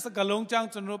အဲ့ဒီစကားလုံးကြောင့်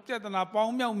ကျွန်တော်ပြဿနာပေါ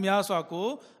င်းမြောက်များစွာကို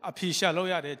အဖြေရှာလို့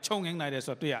ရတယ်ခြုံငိမ့်နိုင်တယ်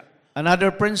ဆိုတော့တွေ့ရတယ် Another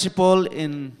principle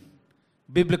in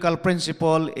biblical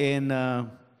principle in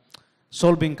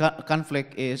solving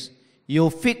conflict is you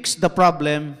fix the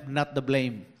problem, not the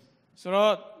blame. ဆို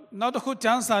တော့နောက်တစ်ခုကျ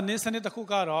မ်းစာနေစနစ်တစ်ခု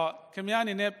ကတော့ခင်ဗျားအ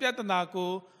နေနဲ့ပြဿနာကို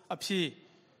အဖြေ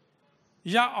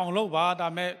ရအောင်လုပ်ပါဒါ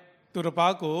မဲ့သူတစ်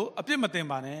ပါးကိုအပြစ်မတင်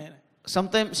ပါနဲ့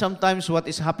Sometimes what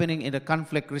is happening in the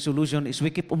conflict resolution is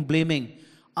we keep on blaming.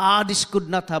 This could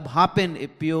not have happened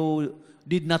if you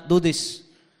did not do this.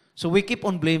 So we keep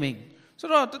on blaming. ဆို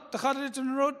တော့တခါတလေကျွန်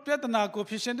တော်တို့ပြဿနာကို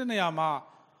ဖြေရှင်းတဲ့နေရာမှာ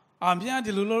မြန်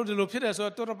ဒီလိုဖြစ်တယ်ဆို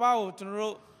တော့သူတစ်ပါးကိုကျွန်တော်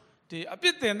တို့ဒီအပြ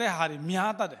စ်တင်တဲ့ဟာတွေ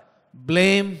များတတ်တယ်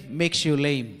Blame makes you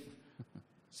lame.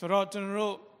 ဆိုတော့ကျွန်တော်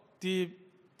တို့ဒီ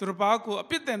သူတစ်ပါးကိုအ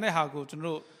ပြစ်တင်တဲ့ဟာကိုကျွန်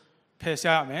တော်တို့ ဖယ်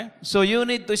ရှားရမယ် So you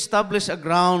need to establish a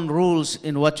ground rules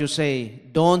in what you say.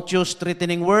 Don't use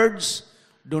threatening words.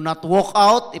 Do not walk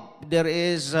out if there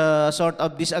is a sort of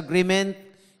disagreement,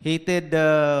 heated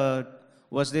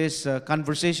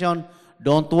conversation.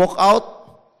 Don't walk out,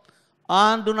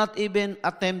 and do not even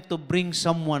attempt to bring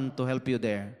someone to help you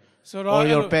there ဆိုတော့ or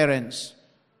your parents.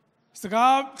 စ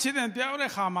ကားဖြစ်တဲ့ပြော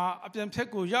တဲ့ခါမှာအပြန်ဖြတ်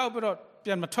ကိုရောက်ပြီးတော့ပြ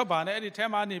န်မထွက်ပါနဲ့အဲ့ဒီထဲ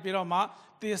မှာနေပြီးတော့မှ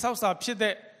တေဆောက်စာဖြစ်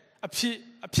တဲ့အ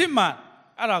ဖြစ်မှန်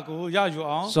အဲ့ဒါကိုရယူ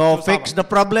အောင် So fix the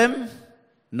problem,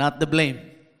 not the blame.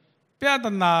 ပြဿ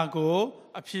နာကို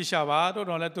အဖြေရှာပါတို့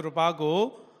တော့လဲသူတစ်ပါးကို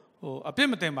အပြစ်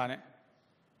မတင်ပါနဲ့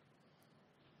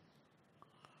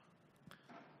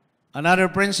Another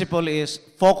principle is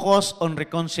focus on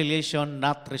reconciliation,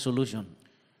 not resolution.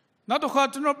 နောက်တစ်ခါ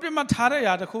ကျွန်တော်ပြတ်မှတ်ထားတဲ့အ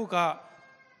ရာတစ်ခုက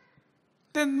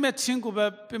တင်မဲ့ချင်းကိုပဲ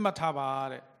ပြတ်မှတ်ထားပါ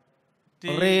တဲ့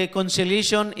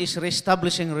Reconciliation is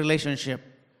reestablishing relationship.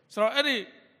 ဆိုတော့အဲ့ဒီ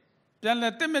ပြန်လဲ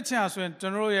တင်မဲ့ချင်းဟာဆိုရင်ကျွ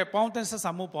န်တော်တို့ရဲ့ပေါင်းတင်ဆက်ဆံ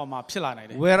မှုပေါ်မှာဖြစ်လာနိုင်တ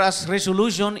ယ် Whereas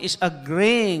resolution is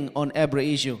agreeing on every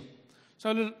issue.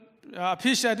 ဆိုတော့အ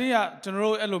ဖြေရှာတဲ့ကကျွန်တော်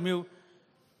တို့အဲ့လိုမျိုး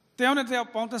တရားနဲ့တရား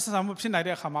ပေါင်းတင်ဆက်ဆံမှုဖြစ်နိုင်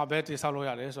တဲ့အခါမှာပဲတည်ဆောက်လို့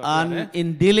ရတယ်ဆိုတော့ And in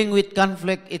dealing with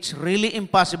conflict, it's really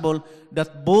impossible that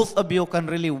both of you can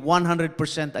really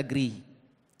 100% agree.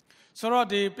 ဆိုတော့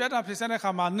ဒီပြဿနာဖြစ်တဲ့အ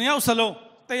ခါမှာနှစ်ယောက်စလုံး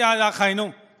တရားရာခိုင်နှု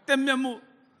န်းတက်မြတ်မှု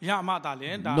ရမှတာလေ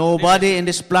ဒါ Nobody in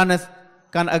this planet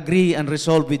can agree and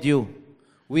resolve with you.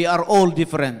 We are all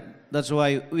different. That's why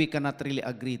we cannot really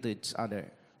agree to each other.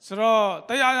 ဆိုတော့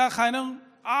တရားရာခိုင်နှုန်း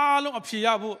အားလုံးအဖြေရ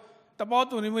ဖို့တဘော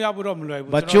တူညီမှုရဖို့တော့မလွယ်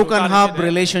ဘူး But you can have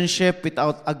relationship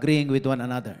without agreeing with one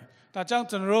another. ဒါကြောင့်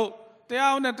ကျွန်တော်တို့တ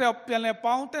ရားနဲ့တရားပြန်လဲ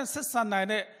ပေါင်းတဲ့ဆက်ဆံနိုင်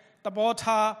တဲ့တဘော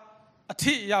ထားအ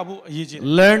ထိရဖို့အရေးကြီးတယ်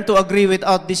Learn to agree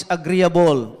without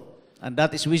disagreeable, and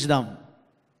that is wisdom.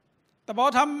 တဘော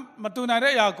ထားမတူနိုင်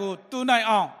တဲ့အရာကိုတူနိုင်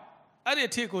အောင်အဲ့ဒီ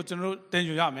အထိကိုကျွန်တော်တို့သင်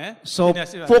ယူရမယ် So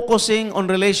focusing on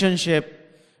relationship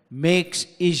makes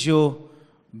issue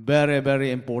very, very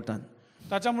important.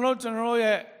 ဒါကြောင့်မလို့ကျွန်တော်တို့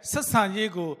ရဲ့ဆက်ဆံ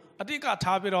ရေးကိုအတိအက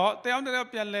ထားပြီးတော့တရားနဲ့တရား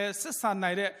ပြန်လဲဆက်ဆံ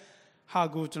နိုင်တဲ့ဟာ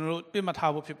ကိုကျွန်တော်တို့ပြတ်မှတ်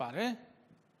ထားဖို့ဖြစ်ပါတယ်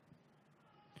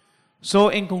So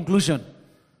in conclusion,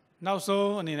 နောက်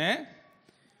ဆုံးအနေနဲ့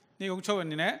ဒီကုန်းချုပ်အ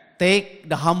နေနဲ့ take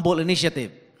the humble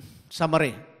initiative.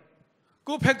 Summary.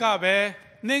 ကိုယ့်ဖက်ကပဲ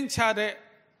နှင်းချတဲ့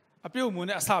အပြုတ်မှု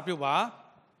နဲ့အစပြုတ်ပါ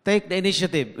Take the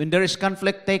initiative. When there is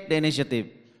conflict, take the initiative.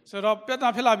 ဆိုတော့ပြဿနာ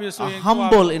ဖြစ်လာပြီဆို A ရင်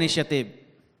humble initiative.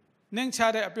 နှင်းချ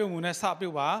တဲ့အပြုတ်မှုနဲ့စပြု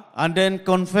တ်ပါ And then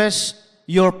confess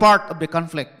your part of the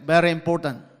conflict. Very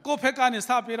important. ကိုယ့်ဖက်ကနေ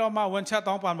စပြီးတော့မှဝန်ချက်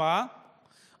တောင်းပန်ပါ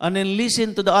And then listen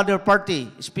to the other party,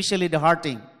 especially the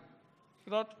hurting.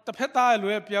 ဆိုတော့တစ်ဖက်သားရဲ့လူ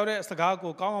ရဲ့ပြောတဲ့စကား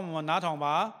ကိုကောင်းကောင်းမွန်နားထောင်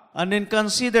ပါ And then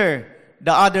consider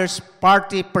the other's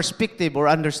party perspective or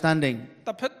understanding. တ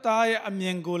စ်ဖက်သားရဲ့အမြ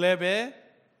င်ကိုလည်းပဲ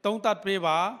သုံးသပ်ပေး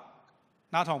ပါ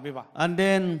နားထောင်ပေးပါ And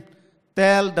then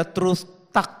tell the truth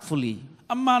tactfully.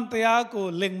 အမှန်တရားကို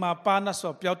လင်မာပါန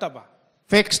ဆိုပြောတတ်ပါ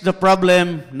Fix the problem,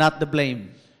 not the blame.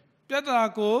 ပြဿနာ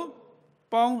ကို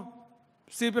ပေါင်း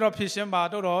စီပြီးတော့ဖြေရှင်းပါ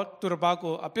တော့သူတစ်ပါး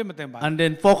ကိုအပြစ်မတင်ပါ And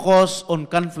then focus on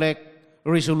conflict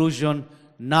resolution,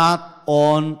 not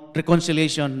on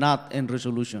reconciliation, not in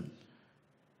resolution.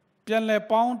 ပြန်လဲ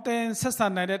ပေါင်းတင်ဆက်ဆံ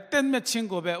နိုင်တဲ့တက်မြတ်ချင်း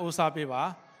ကိုပဲဦးစားပေးပါ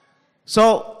So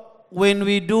when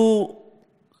we do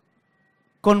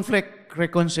conflict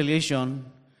reconciliation,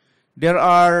 there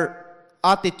are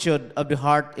attitude of the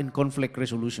heart in conflict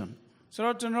resolution. ဆို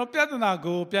တော့ကျွန်တော်ပြဿနာ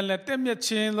ကိုပြန်လဲတက်မြတ်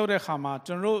ချင်းလုပ်တဲ့ခါမှာ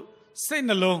ကျွန်တော်စိတ်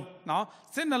နှလုံးเนาะ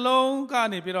စိတ်နှလုံးက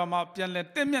နေပြီးတော့မှပြန်လဲ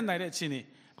တက်မြတ်နိုင်တဲ့အခြေအနေ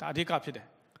ဒါအဓိကဖြစ်တယ်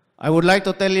I would like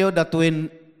to tell you that when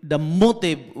the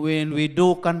motive when we do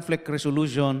conflict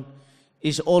resolution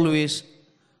is always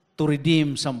to redeem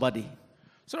somebody.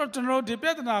 ဆိုတော့ကျွန်တော်ဒီပြ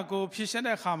ဿနာကိုဖြေရှင်း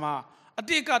တဲ့အခါမှာအ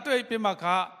တိတ်ကတွေ့ပြမှာက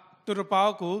သူတစ်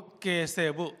ပါးကိုကယ်ဆ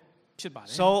ယ်ဖို့ဖြစ်ပါတ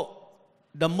ယ် So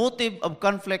the motive of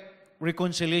conflict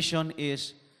reconciliation is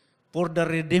for the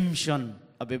redemption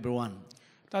of everyone.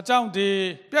 ဒါကြောင့်ဒီ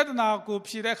ပြဿနာကို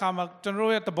ဖြေတဲ့အခါမှာကျွန်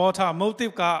တော်ရဲ့သဘောထား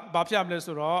motive ကဘာဖြစ်ရမလဲ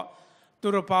ဆိုတော့သူ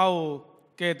တစ်ပါးကို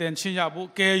ကယ်တင်ချင်းရဖို့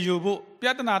ကယ်ယူဖို့ပြ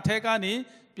ဿနာထဲကနေ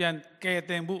ပြန်ကယ်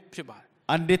တင်ဖို့ဖြစ်ပါတယ်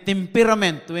And the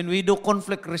temperament, when we do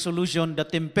conflict resolution, the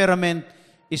temperament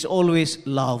is always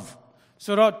love.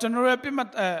 ဆိုတော့ကျွန်တော်ရဲ့ပြတ်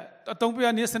အတုံးပြ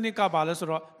နေစနစ်ကပါလဲဆို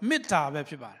တော့မေတ္တာပဲ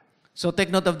ဖြစ်ပါတယ် So take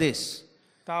note of this.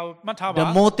 ဒါမှတ်ထားပါ The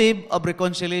motive of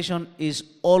reconciliation is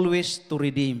always to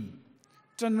redeem.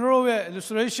 ကျွန်တော်ရဲ့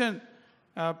illustration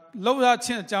လောက်ရချ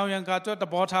င်းအကြောင်းရင်းကတော့သ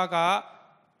ဘောထားက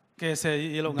ကယ်ဆယ်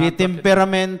ရေးလုပ်ငန်း The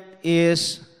temperament is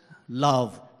love.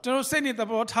 ကျွန်တော်စိတ်နဲ့သ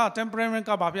ဘောထား temperament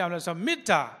ကဘာဖြစ်ရမလဲဆိုတော့မေတ္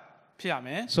တာဖြစ်ရမ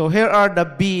ယ် So here are the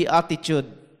B attitude.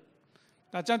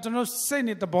 ဒါကြောင့်ကျွန်တော်စိတ်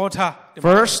နဲ့သဘောထား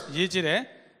First, ရေးကြည့်တယ်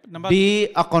be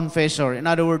a confessor. In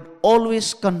other words,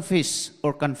 always confess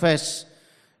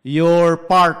your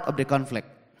part of the conflict.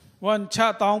 ဝန်ချ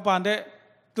တောင်းပန်တဲ့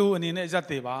သူအနေနဲ့ရက်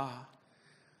တည်ပါ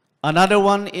Another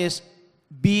one is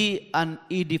be an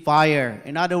edifier.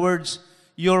 In other words,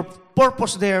 your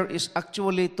purpose there is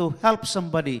actually to help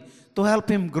somebody, to help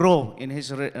him grow in his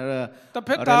တဖ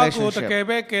က်သားကိုတကယ် relationship.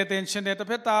 ပဲကယ်တင်ခြင်းနဲ့တ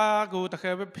ဖက်သားကိုတက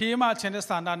ယ်ပဲဖေးမခြင်းနဲ့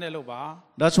စံတန်းနဲ့လို့ပါ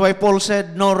That's why Paul said,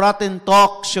 no rotten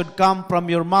talk should come from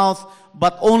your mouth,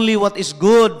 but only what is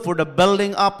good for the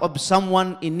building up of someone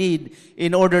in need,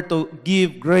 in order to give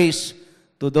grace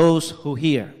to those who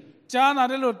hear. ကြားနာ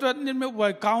တဲ့လို့အတွက်နိမိတ်ဝ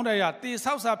ယ်ကောင်းတဲ့ရာတိ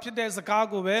ဆောက်စာဖြစ်တဲ့စကား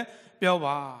ကိုပဲပြော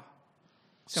ပါ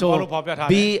So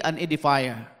be an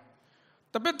edifier.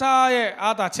 တပည့်သားရဲ့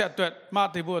အားသာချက်အတွက်မ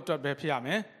တည်ဖို့အတွက်ပဲဖြစ်ရမ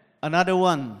ယ် Another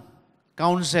one,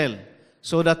 counsel,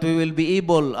 so that we will be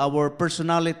able, our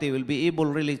personality will be able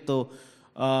really to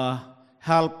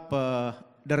help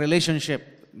the relationship.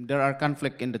 There are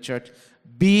conflict in the church.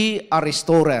 Be a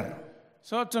restorer.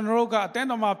 ဆိုတော့ကျွန်တော်တို့ကအတင်း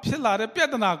တော်မှာဖြစ်လာတဲ့ပြ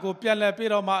ဿနာကိုပြန်လည်ပြီး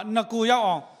တော့မှနှစ်ကိုရောက်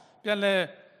အောင်ပြန်လည်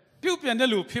ပြုပြင်တဲ့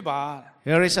လူဖြစ်ပါ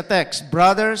Here is a text.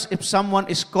 Brothers, if someone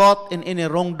is caught in any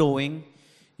wrongdoing,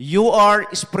 you who are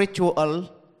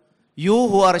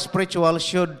spiritual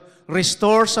should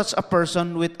restore such a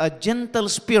person with a gentle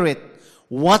spirit,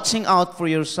 watching out for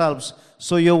yourselves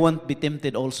so you won't be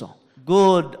tempted also.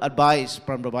 Good advice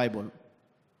from the Bible.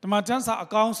 တမန်ကျမ်းစာအ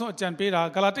ကောင်းဆုံးအကြံပေးတာ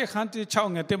ဂလာတိခန်းတီ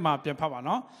6ငယ်1မှာပြန်ဖတ်ပါ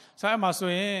နော်ဆိုအဲ့မှာ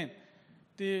ဆိုရင်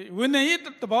ဒီဝိနည်း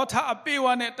တဘောထားအပေဝ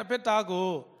နဲ့တပည့်သားကို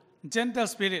gentle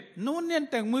spirit နုညံ့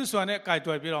တဲ့မှုစွာနဲ့ကြိုက်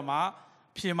တွေ့ပြီးတော့မှ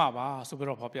ဖြေမှာပါဆိုပြီး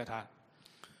တော့ဖော်ပြထား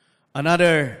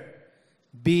Another,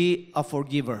 be a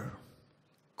forgiver.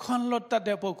 ခွန်လွတ်တတ်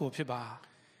တဲ့ပုဂ္ဂိုလ်ဖြစ်ပါ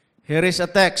Here is a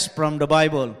text from the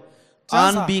Bible.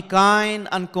 And be kind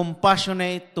and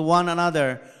compassionate to one another,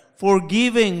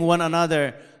 forgiving one another,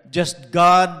 just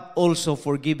God also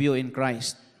forgive you in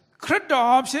Christ. ခရစ်တော်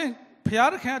အဖြစ်ဘုရား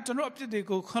သခင်ကျွန်တော်အဖြစ်တွေ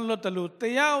ကိုခွန်လွတ်တယ်လို့တ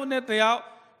ရားနဲ့တရား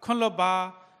ခွန်လွတ်ပါ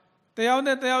တရား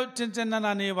နဲ့တရားကျင့်ကျင့်နာ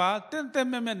နာနေပါတင့်တဲ့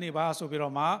မဲ့မဲ့နေပါဆိုပြီး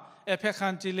တော့မှအဖက်ခ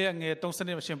န်းကြီးလေးငယ်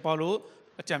30ရှင်ပေါလု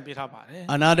အကြံပေးထားပါတယ်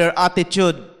Another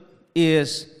attitude is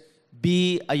be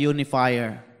a unifier.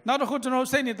 နောက်တစ်ခုကျွန်တော်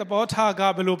စိတ်နဲ့သဘောထားက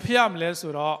ဘယ်လိုဖြစ်ရမလဲ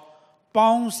ဆိုတော့ပေါ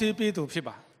င်းစည်းပြီးသူဖြစ်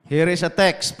ပါ Here is a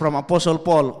text from Apostle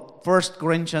Paul, 1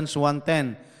 Corinthians 1:10.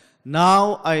 Now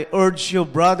I urge you,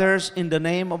 brothers, in the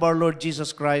name of our Lord Jesus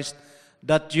Christ,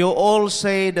 that you all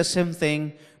say the same thing,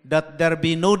 that there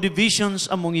be no divisions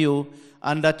among you,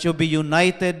 and that you be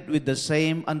united with the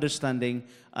same understanding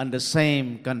and the same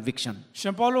conviction. ရှ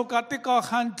င်ပေါလုကတိကော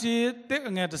ခန်းကြီးတစ်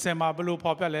ငယ်30မှာဘယ်လို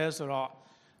ဖော်ပြလဲဆိုတော့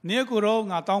နေကူတော့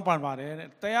ငါတောင်းပန်ပါတယ်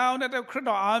တရားနဲ့ခရစ်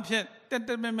တော်အားဖြင့်တ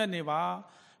င့်မဲ့မဲ့နေပါ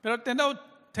ပြီးတော့တင်တော့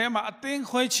အဲမှာအသင်း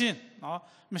ခွဲခြင်းနော်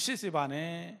မရှိစေပါနဲ့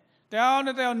တရား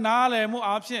နဲ့တရားနားလည်မှု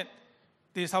အားဖြင့်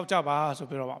တည်ဆောက်ကြပါဆို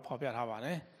ပြီးတော့ဖော်ပြထားပါတ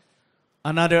ယ်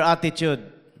Another attitude,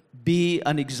 be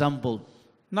an example.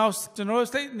နောက်ကျွန်တော်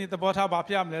စိတ်နဲ့သဘောထားပါ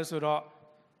ဖြစ်ရမလဲဆိုတော့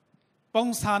ပုံ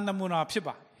စံနမူနာဖြစ်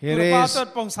ပါ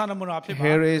ပုံစံနမူနာဖြစ်ပါ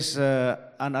Here is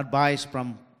an advice from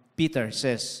Peter.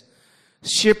 Says,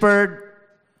 shepherd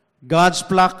God's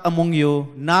flock among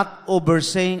you, not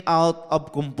overseeing out of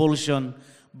compulsion,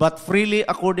 but freely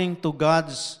according to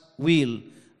God's will,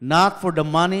 not for the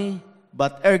money,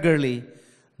 but eagerly,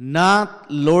 not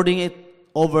lording it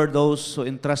over those who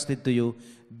entrusted to you,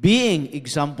 being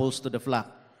examples to the flock.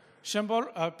 ရှင်ပေါ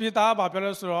ပေတာဘာပြော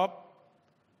လဲဆိုတော့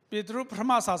ပေတရုပထ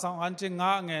မစာဆောင်အန်ကျ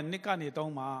ငါငယ်နှစ်ကနေ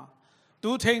3မှာ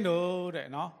သူထိန်တို့တဲ့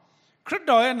နော်ခရစ်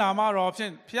တော်ရဲ့နာမတော်ဖြ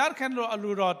င့်ဖျားခင်တို့အ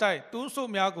လူတော်တိုက်သူစု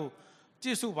များကိုကြ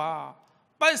ည့်စုပါ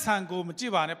ပိုက်ဆံကိုမကြ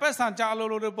ည့်ပါနဲ့ပိုက်ဆံကြအလို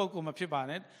လိုတဲ့ပုဂ္ဂိုလ်မဖြစ်ပါ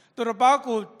နဲ့သူတစ်ပါး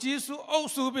ကိုကြည့်စုအုပ်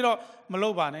စုပြီးတော့မလု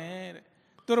ပ်ပါနဲ့တဲ့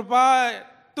သူတစ်ပါး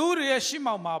သူရဲ့ရှိ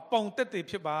မှောက်မှာပုံတက်တည်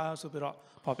ဖြစ်ပါဆိုပြီးတော့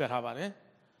ဖော်ပြထားပါတယ်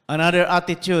Another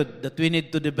attitude that we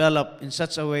need to develop in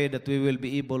such a way that we will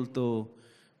be able to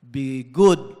be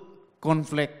good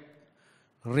conflict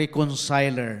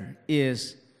reconciler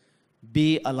is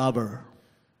be a lover.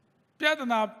 ပြဿ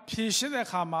နာဖြေရှင်းတဲ့အ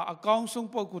ခါမှာအကောင်းဆုံး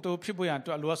ပုဂ္ဂိုလ်တို့ဖြစ်ဖို့ရန်အ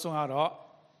တွက်အလိုအဆုံးကတော့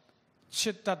ချ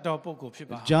စ်တတ်သောပုဂ္ဂိုလ်ဖြစ်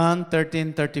ပါ John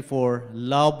 13:34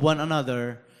 Love one another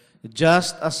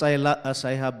just as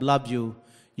I have loved you,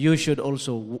 you should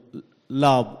also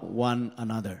love one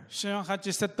another. ရှင်ခါချ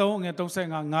စ်73ငယ်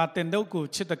35ငါတင်တို့ကို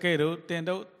ချစ်တကယ်လို့တင်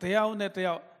တို့တရားနဲ့တ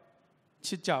ရားချ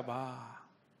စ်ကြပါ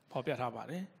ဖော်ပြထားပါ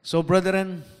တယ် So brethren,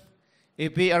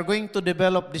 if we are going to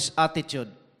develop this attitude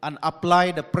and apply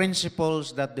the principles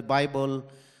that the Bible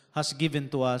has given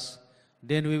to us,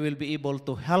 then we will be able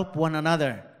to help one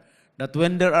another. That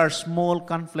when there are small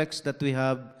conflicts that we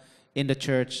have in the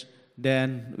church, then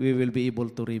we will be able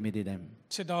to remedy them.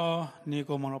 ချစ်တော်ညီ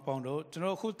ကိုမောင်တို့ပေါင်းတို့ကျွန်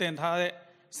တော်အခုတင်ထားတဲ့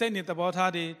စိတ်နေသဘော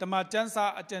ထားတွေတမန်ကျမ်းစာ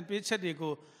အကြံပေးချက်တွေ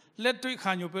ကိုလက်တွေ့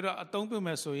ခံယူပြီးတော့အသုံးပြုမ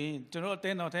ယ်ဆိုရင်ကျွန်တော်အတ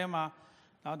င်းတော်ထဲမှာ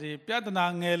နောက်ဒီပြဿနာ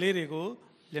ငယ်လေးတွေကို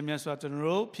လျင်မြန်စွာကျွန်တော်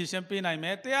တို့ဖြေရှင်းပေးနိုင်မ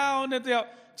ယ်တရားနဲ့တရား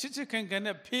ချစ်ချစ်ခင်ခင်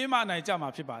နဲ့ဖေးမနိုင်ကြမှာ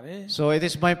ဖြစ်ပါတယ် So it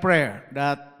is my prayer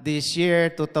that this year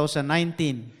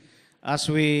 2019 as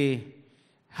we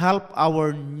help our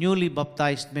newly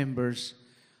baptized members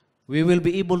we will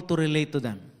be able to relate to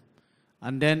them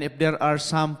and then if there are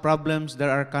some problems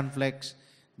there are conflicts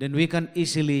then we can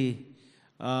easily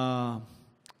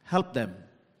help them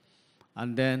and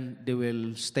then they will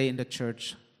stay in the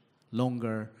church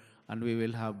longer and we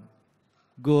will have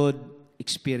good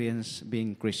experience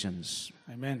being Christians.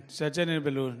 Amen. ဆက်ကျနေဘ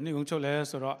ယ်လိုနှိကုံချုပ်လဲ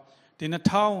ဆိုတော့ဒီ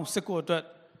2019အတွက်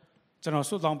ကျွန်တော်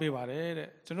ဆုတောင်းပေးပါတယ်တဲ့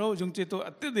ကျွန်တော်ယုံကြည်သူ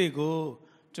အသစ်တွေကို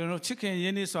ကျွန်တော်ချစ်ခင်ရ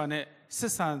င်းနှီးစွာနဲ့ဆ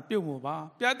က်ဆံပြုတ်မှုပါ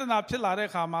ပြဿနာဖြစ်လာတဲ့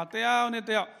အခါမှာတရားနဲ့တ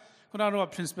ရားခုနကတော့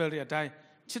principle တွေအတိုင်း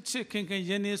ချစ်ချစ်ခင်ခင်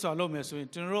ရင်းနှီးစွာလုပ်မယ်ဆိုရင်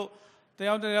ကျွန်တော်တို့တ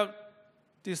ရား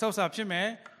ဒီဆောက်စာဖြစ်မယ်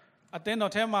အတင်း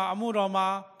တော်ထဲမှာအမှုတော်မှာ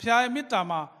ဖျားမေတ္တာ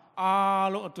မှာအား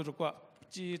လုံးအတူတကွ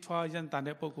ကြီးထွားရန်တန်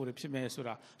တဲ့ပုံကိုယ်ဖြစ်မယ်ဆို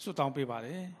တာဆုတောင်းပေးပါတ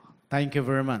ယ် Thank you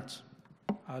very much.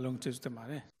 အားလုံးကျေးဇူးတင်ပါ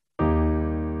တယ်